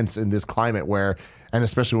make sense in this climate where, and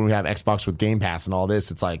especially when we have Xbox with Game Pass and all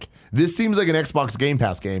this, it's like this seems like an Xbox Game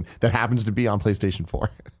Pass game that happens to be on PlayStation 4.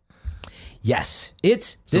 Yes,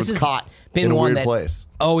 this is caught been in a one weird that place.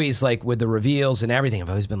 Always like with the reveals and everything. I've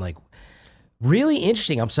always been like really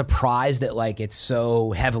interesting. I'm surprised that like it's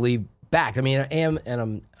so heavily backed. I mean, I am,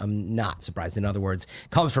 and I'm not surprised. In other words,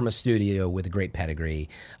 comes from a studio with a great pedigree.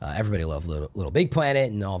 Everybody loved Little Big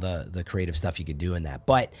Planet and all the creative stuff you could do in that.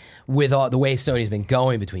 But with all the way Sony's been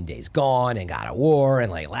going between Days Gone and God of War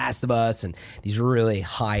and like Last of Us and these really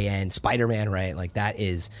high end Spider-Man, right? Like that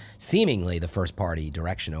is seemingly the first party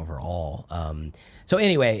direction overall. So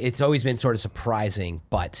anyway, it's always been sort of surprising,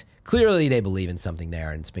 but clearly they believe in something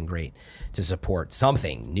there, and it's been great to support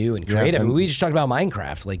something new and creative. Yeah, and we just talked about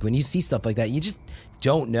Minecraft. Like when you see stuff like that, you just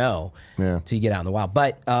don't know till you get out in the wild.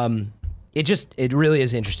 But it really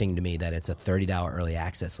is interesting to me that it's a $30 early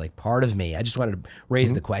access. Like part of me, I just wanted to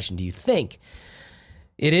raise the question: do you think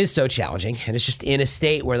it is so challenging, and it's just in a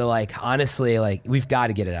state where they're like, honestly, like we've got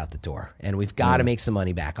to get it out the door, and we've got to make some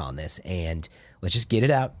money back on this, and let's just get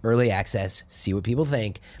it out early access, see what people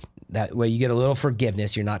think. That way you get a little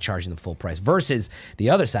forgiveness. You're not charging the full price versus the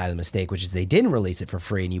other side of the mistake, which is they didn't release it for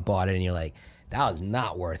free and you bought it and you're like, that was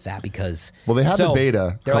not worth that because they had the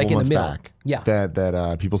beta a couple months back. Yeah,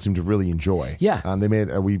 that people seem to really enjoy. Yeah, they made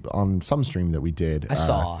on some stream that we did. I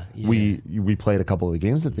saw. Yeah. We played a couple of the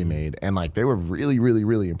games that they made, and like they were really, really,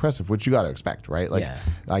 really impressive. Which you got to expect, right? Like,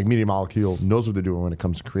 like Media Molecule knows what they're doing when it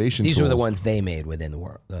comes to creation. These tools. were the ones they made within the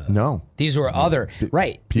world. No, these were other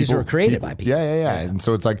right. These were created by people. Yeah. And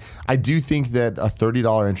so it's like I do think that a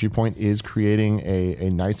 $30 entry point is creating a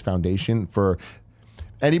nice foundation for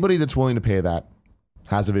anybody that's willing to pay that.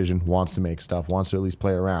 Has a vision, wants to make stuff, wants to at least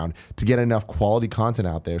play around to get enough quality content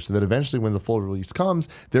out there so that eventually when the full release comes,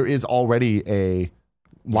 there is already a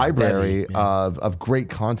library of great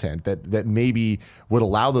content that maybe would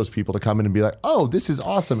allow those people to come in and be like, oh, this is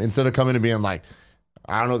awesome, instead of coming and being like,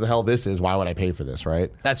 I don't know what the hell this is. Why would I pay for this,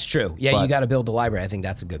 right? That's true. Yeah, you got to build the library. I think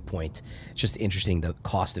that's a good point. It's just interesting, the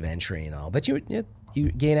cost of entry and all. But you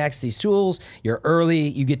gain access to these tools. You're early.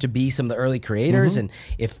 You get to be some of the early creators. And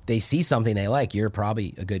if they see something they like, you're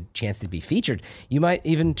probably a good chance to be featured. You might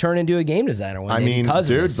even turn into a game designer one day because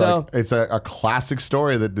of it. So it's a classic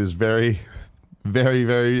story that is very... very,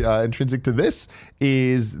 very intrinsic to this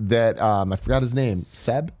is that I forgot his name,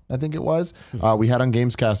 Seb, I think it was. We had on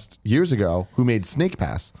Gamescast years ago who made Snake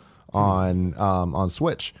Pass on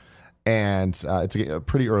Switch, and it's a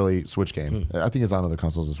pretty early Switch game. I think it's on other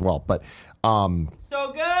consoles as well, but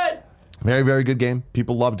so good. Very, very good game.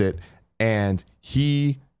 People loved it. And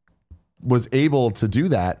he was able to do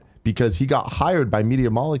that because he got hired by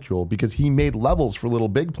Media Molecule because he made levels for Little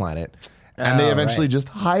Big Planet. And they eventually just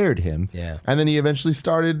hired him. Yeah. And then he eventually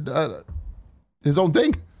started his own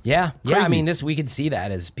thing. Yeah. Yeah. I Crazy. mean, we could see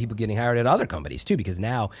that as people getting hired at other companies too, because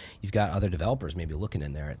now you've got other developers maybe looking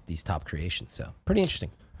in there at these top creations. So pretty interesting.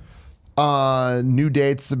 New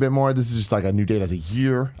dates a bit more. This is just like a new date as a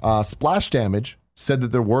year. Splash Damage said that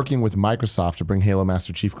they're working with Microsoft to bring Halo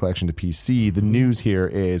Master Chief Collection to PC. The news here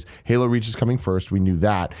is Halo Reach is coming first. We knew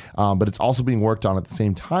that. But it's also being worked on at the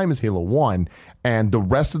same time as Halo 1. And the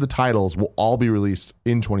rest of the titles will all be released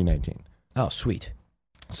in 2019. Oh, sweet.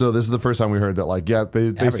 So this is the first time we heard that, like, yeah,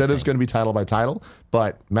 they said it was going to be title by title,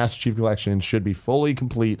 but Master Chief Collection should be fully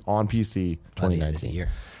complete on PC 2019.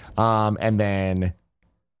 And then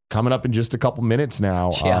coming up in just a couple minutes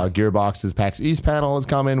now, Gearbox's PAX East panel is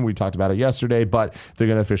coming. We talked about it yesterday, but they're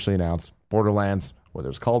going to officially announce Borderlands, whether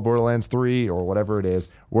it's called Borderlands 3 or whatever it is.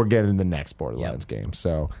 We're getting the next Borderlands game.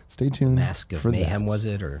 So stay tuned. Mask of Mayhem, was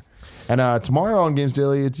it? And tomorrow on Games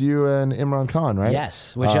Daily, it's you and Imran Khan, right?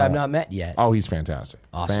 Yes, which I've not met yet. Oh, he's fantastic.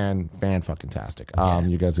 Awesome. Fan-fucking-tastic.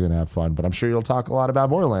 You guys are going to have fun, but I'm sure you'll talk a lot about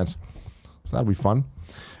Borderlands. So that'll be fun.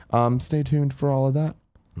 Stay tuned for all of that.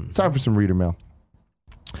 It's time for some reader mail.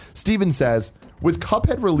 Steven says, with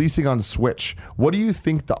Cuphead releasing on Switch, what do you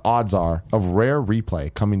think the odds are of Rare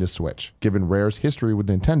Replay coming to Switch? Given Rare's history with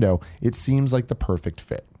Nintendo, it seems like the perfect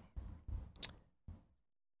fit.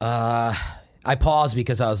 I paused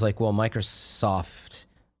because I was like, well, Microsoft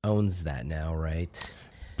owns that now, right?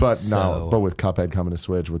 But So- but with Cuphead coming to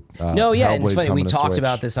Switch, with No, yeah, and it's Hellblade funny. We coming to talked Switch.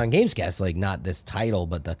 about this on Gamescast, like not this title,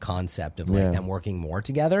 but the concept of like Yeah. them working more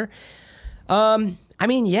together. I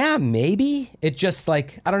mean, yeah, maybe. It just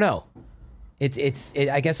like I don't know.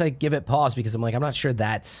 I guess I give it pause because I'm like I'm not sure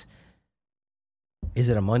that's. Is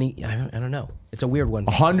it a money? I don't know. It's a weird one.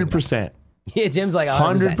 100%. Yeah, Tim's like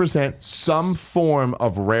 100%. 100%. Some form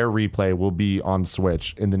of Rare Replay will be on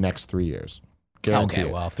Switch in the next 3 years. Guarantee Okay,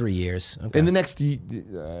 it. well, 3 years. Okay. In the next,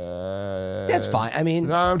 That's fine. I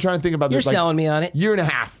mean, I'm trying to think about you're this. Like, selling me on it. year and a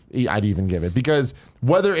half, I'd even give it, because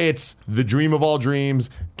whether it's the dream of all dreams,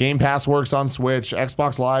 Game Pass works on Switch,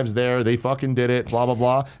 Xbox Live's there, they fucking did it, blah, blah,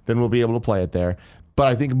 blah, then we'll be able to play it there. But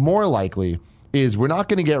I think more likely is we're not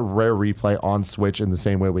going to get Rare Replay on Switch in the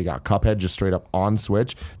same way we got Cuphead just straight up on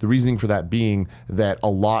Switch. The reasoning for that being that a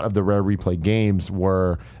lot of the Rare Replay games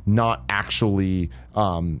were not actually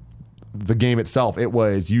the game itself. It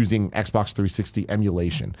was using Xbox 360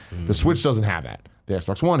 emulation. The Switch doesn't have that. The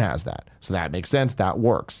Xbox One has that. So that makes sense. That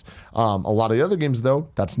works. A lot of the other games, though,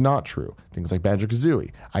 that's not true. Things like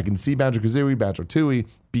Banjo-Kazooie. I can see Banjo-Kazooie, Banjo-Tooie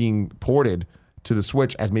being ported to the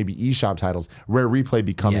Switch as maybe eShop titles. Rare Replay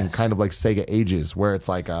becoming kind of like Sega Ages, where it's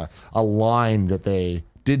like a line that they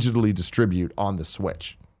digitally distribute on the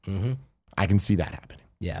Switch. I can see that happening.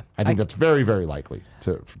 Yeah, I think that's very, very likely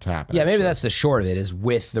to happen. Yeah, maybe actually. that's the short of it. Is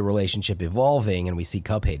with the relationship evolving, and we see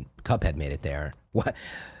Cuphead made it there. What?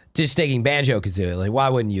 Just taking Banjo-Kazooie, like why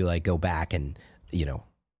wouldn't you like go back and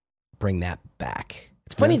bring that back?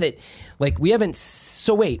 It's funny that like we haven't.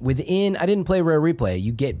 So wait, within I didn't play Rare Replay.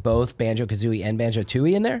 You get both Banjo-Kazooie and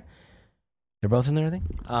Banjo-Tooie in there. They're both in there, I think.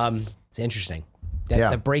 It's interesting.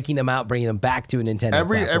 That breaking them out, bringing them back to a Nintendo.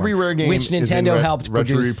 Every Rare game, which is in Nintendo helped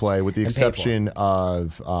Retro produce Replay, with the and pay for. exception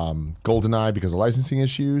of GoldenEye because of licensing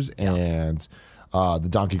issues, and the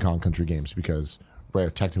Donkey Kong Country games because Rare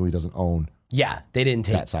technically doesn't own. Yeah, they didn't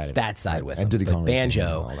take That side of it. with And them. Diddy But Kong Racing and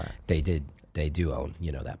Banjo, all that. they did. They do own,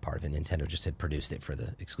 that part of it. Nintendo just had produced it for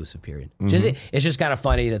the exclusive period. Mm-hmm. It's just kind of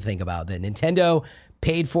funny to think about that Nintendo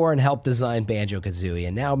paid for and helped design Banjo-Kazooie,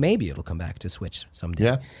 and now maybe it'll come back to Switch someday.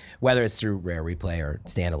 Yeah. Whether it's through Rare Replay or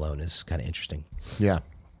standalone is kind of interesting. Yeah,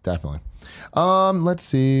 definitely. Let's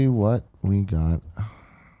see what we got.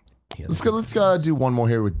 Yeah, Let's do one more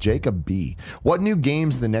here with Jacob B. What new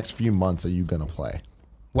games in the next few months are you gonna play?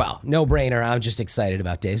 Well, no brainer. I'm just excited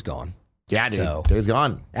about Days Gone. Yeah, dude. So, Days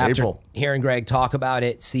Gone. After April. hearing Greg talk about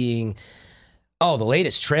it, seeing the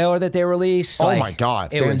latest trailer that they released. Oh my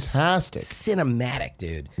God, it fantastic. was cinematic,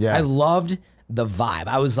 dude. Yeah. I loved the vibe.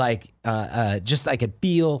 I was like, just I could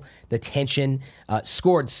feel the tension.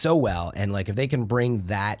 Scored so well, and like if they can bring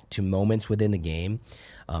that to moments within the game,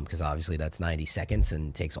 because obviously that's 90 seconds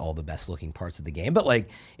and takes all the best looking parts of the game. But like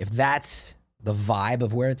if that's the vibe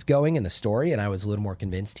of where it's going and the story, and I was a little more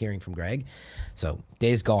convinced hearing from Greg. So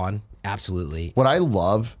Days Gone. Absolutely. What I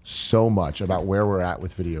love so much about where we're at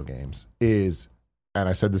with video games is, and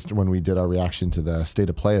I said this when we did our reaction to the State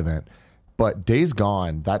of Play event, but Days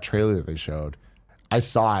Gone, that trailer that they showed, I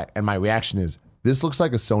saw it and my reaction is this looks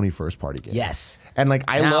like a Sony first party game. Yes. And like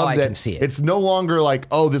I Now love I that can see it. it's no longer like,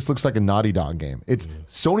 oh, this looks like a Naughty Dog game. It's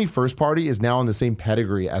Sony first party is now on the same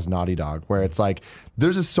pedigree as Naughty Dog, where it's like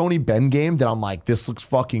there's a Sony Ben game that I'm like, this looks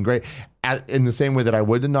fucking great. In the same way that I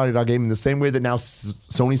would the Naughty Dog game, in the same way that now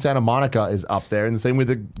Sony Santa Monica is up there, in the same way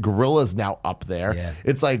that Guerrilla's now up there. Yeah.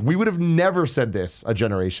 It's like we would have never said this a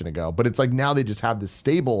generation ago, but it's like now they just have this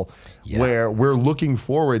stable where we're looking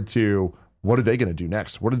forward to what are they going to do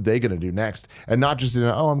next? What are they going to do next? And not just in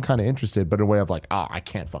a, oh, I'm kind of interested, but in a way of like, oh, I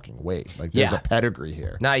can't fucking wait. Like there's a pedigree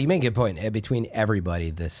here. No, you make a good point. Between everybody,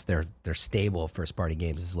 their stable of first party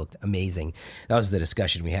games has looked amazing. That was the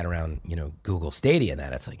discussion we had around, Google Stadia and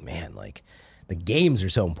that. It's like, man, like the games are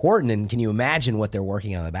so important, and can you imagine what they're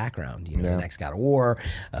working on in the background? The next God of War,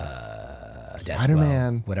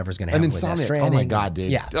 Spider-Man, whatever's going to happen with Death Insomniac. Stranding. Oh my god,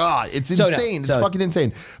 dude! Yeah, it's insane. It's fucking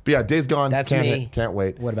insane. But yeah, Days Gone. That's can't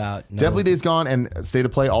wait. What about Definitely Days Gone and State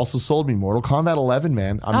of Play also sold me. Mortal Kombat 11,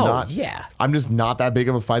 man. I'm just not that big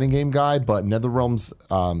of a fighting game guy, but NetherRealm's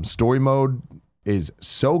story mode is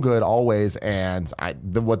so good always, and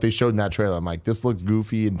what they showed in that trailer, I'm like, this looks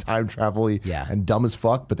goofy and time travel-y and dumb as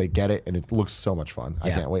fuck, but they get it, and it looks so much fun. I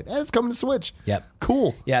can't wait. And it's coming to Switch. Yep.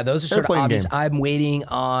 Cool. Yeah, those are sort of Airplane obvious. game. I'm waiting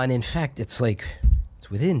on, in fact, it's like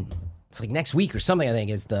next week or something, I think.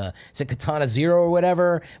 Is it Katana Zero or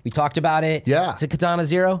whatever? We talked about it. Yeah. Is it Katana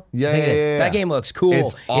Zero? Yeah, I think it is. yeah. That game looks cool.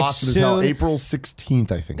 It's awesome as hell. April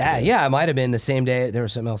 16th, I think. Yeah, it might have been the same day. There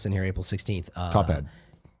was something else in here, April 16th. Cuphead.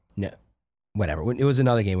 No. Whatever. It was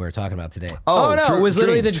another game we were talking about today. Oh, no. It was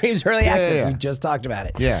literally the Dreams. Dreams Early Access. yeah. We just talked about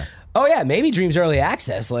it. Yeah. Oh, yeah. Maybe Dreams Early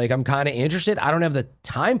Access. Like, I'm kind of interested. I don't have the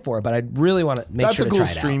time for it, but I really want to make That's sure a to cool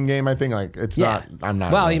try it stream game. I think like it's out. not. I'm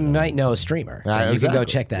not. Well, really you might know a streamer. You can go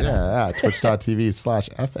check that out. Yeah,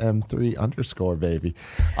 twitch.tv/FM3_ baby.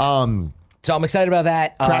 So I'm excited about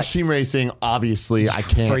that. Crash Team Racing, obviously, I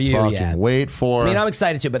can't For you, fucking yeah. wait for. I mean, I'm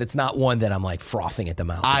excited too, but it's not one that I'm like frothing at the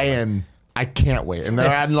mouth. I can't wait. And they're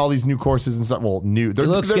adding all these new courses and stuff. Well, new. They're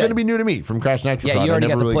going to be new to me from Crash Nitro. Yeah, you already I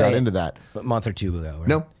never got to really play got it into that. a month or two ago. Right?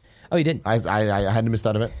 No. Oh, you didn't? I had to miss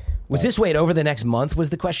that event. Was this wait over the next month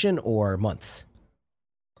was the question or months?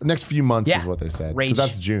 Next few months Yeah. is what they said. 'Cause Rage,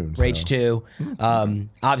 that's June. Rage 2.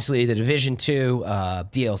 Obviously, the Division 2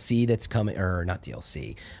 DLC that's coming, or not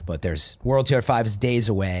DLC, but there's World Tier 5 is days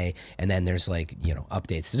away, and then there's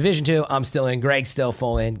updates to Division 2. I'm still in, Greg's still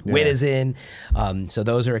full in, Wit is in. So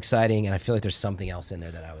those are exciting, and I feel like there's something else in there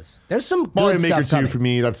that there's some Mario good Maker stuff 2 coming. for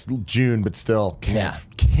me, that's June, but still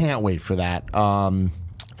can't wait for that.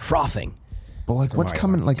 Frothing. But like, what's Mario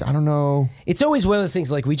coming? Like, I don't know. It's always one of those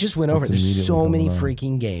things, like we just went over. There's immediately so many going on?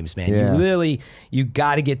 freaking games, man. Yeah. You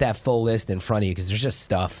got to get that full list in front of you because there's just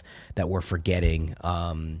stuff that we're forgetting.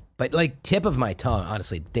 But like tip of my tongue,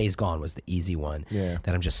 honestly, Days Gone was the easy one that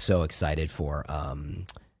I'm just so excited for.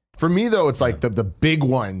 For me, though, it's like the big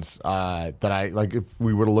ones that I like. If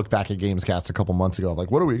we were to look back at Gamescast a couple months ago, like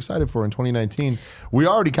what are we excited for in 2019? We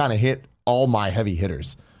already kind of hit all my heavy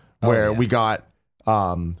hitters where we got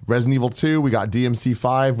Resident Evil 2, we got DMC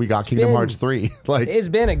 5, we got Kingdom Hearts 3. Like It's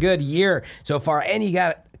been a good year so far, and you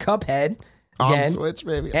got Cuphead on again, Switch,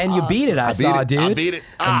 baby. and you beat it. I saw, dude. I beat it.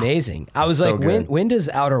 Amazing. I was So like, good. when does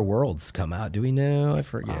Outer Worlds come out? Do we know? I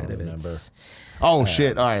forget if it's. Oh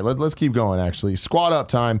shit! All right, let's keep going. Actually, squad up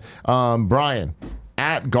time. Brian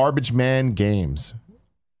at Garbage Man Games,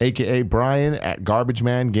 aka Brian at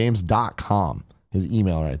GarbageManGames.com. His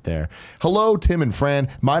email right there. Hello, Tim and Fran.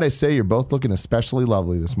 Might I say you're both looking especially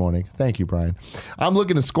lovely this morning. Thank you, Brian. I'm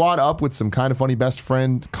looking to squad up with some kind of funny best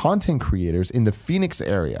friend content creators in the Phoenix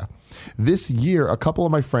area. This year, a couple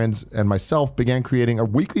of my friends and myself began creating a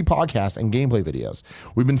weekly podcast and gameplay videos.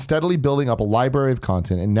 We've been steadily building up a library of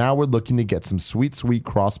content, and now we're looking to get some sweet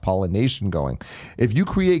cross-pollination going. If you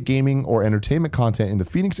create gaming or entertainment content in the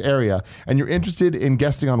Phoenix area and you're interested in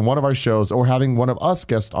guesting on one of our shows or having one of us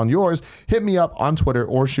guest on yours, hit me up on Twitter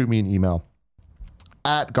or shoot me an email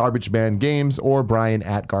at GarbageManGames or Brian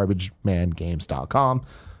at GarbageManGames.com.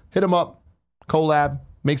 Hit him up, collab,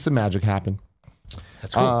 make some magic happen.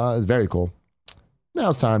 That's cool. It's very cool. Now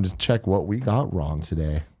it's time to check what we got wrong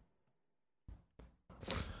today.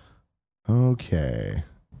 Okay.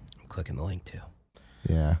 I'm clicking the link too.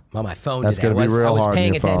 Yeah. I'm on my phone That's today. gonna be real I was hard on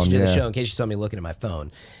paying your attention phone, to the yeah. show. In case you saw me looking at my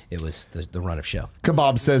phone, it was the run of show.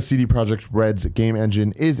 Kebab says CD Projekt Red's game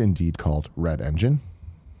engine is indeed called Red Engine.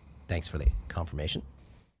 Thanks for the confirmation.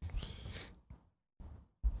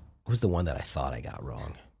 What was the one that I thought I got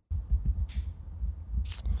wrong?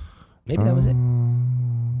 Maybe that was it.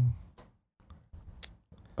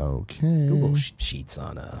 Okay. Google Sheets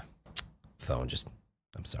on a phone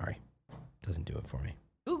I'm sorry, doesn't do it for me.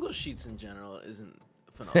 Google Sheets in general isn't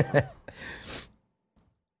phenomenal.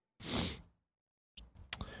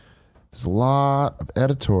 There's a lot of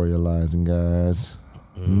editorializing, guys.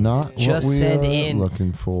 Not Just what we send are in.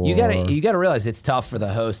 looking for. You gotta realize it's tough for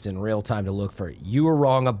the host in real time to look for you were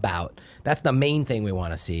wrong about. That's the main thing we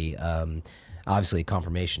want to see. Obviously,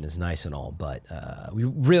 confirmation is nice and all, but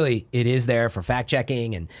it is there for fact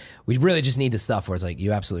checking, and we really just need the stuff where it's like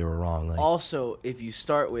you absolutely were wrong. Like, Also, if you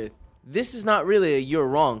start with, this is not really a you're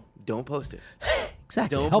wrong, don't post it.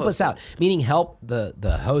 exactly. Don't Help post us out. Meaning help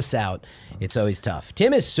the hosts out. It's always tough.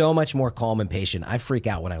 Tim is so much more calm and patient. I freak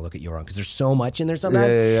out when I look at You're Wrong because there's so much in there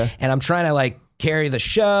sometimes. Yeah. And I'm trying to like carry the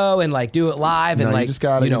show and like do it live and No, like you just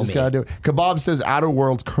gotta me. do it. Kebab says Outer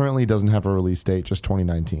Worlds currently doesn't have a release date, just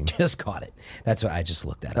 2019. Just caught it. That's what I just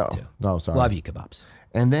looked at it too. No, sorry. Love you, Kebabs.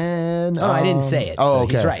 And then I didn't say it, Oh, so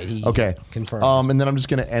okay. he's right. He okay. confirmed. And then I'm just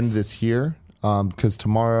gonna end this here. Because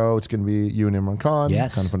tomorrow it's going to be you and Imran Khan.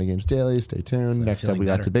 Yes. Kind of Funny Games Daily. Stay tuned. Next up feeling we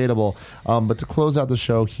got better. Debatable. But to close out the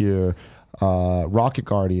show here, Rocket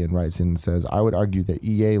Guardian writes in and says, I would argue that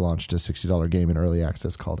EA launched a $60 game in early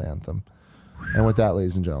access called Anthem. And with that,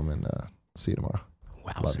 ladies and gentlemen, see you tomorrow.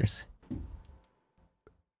 Wowzers.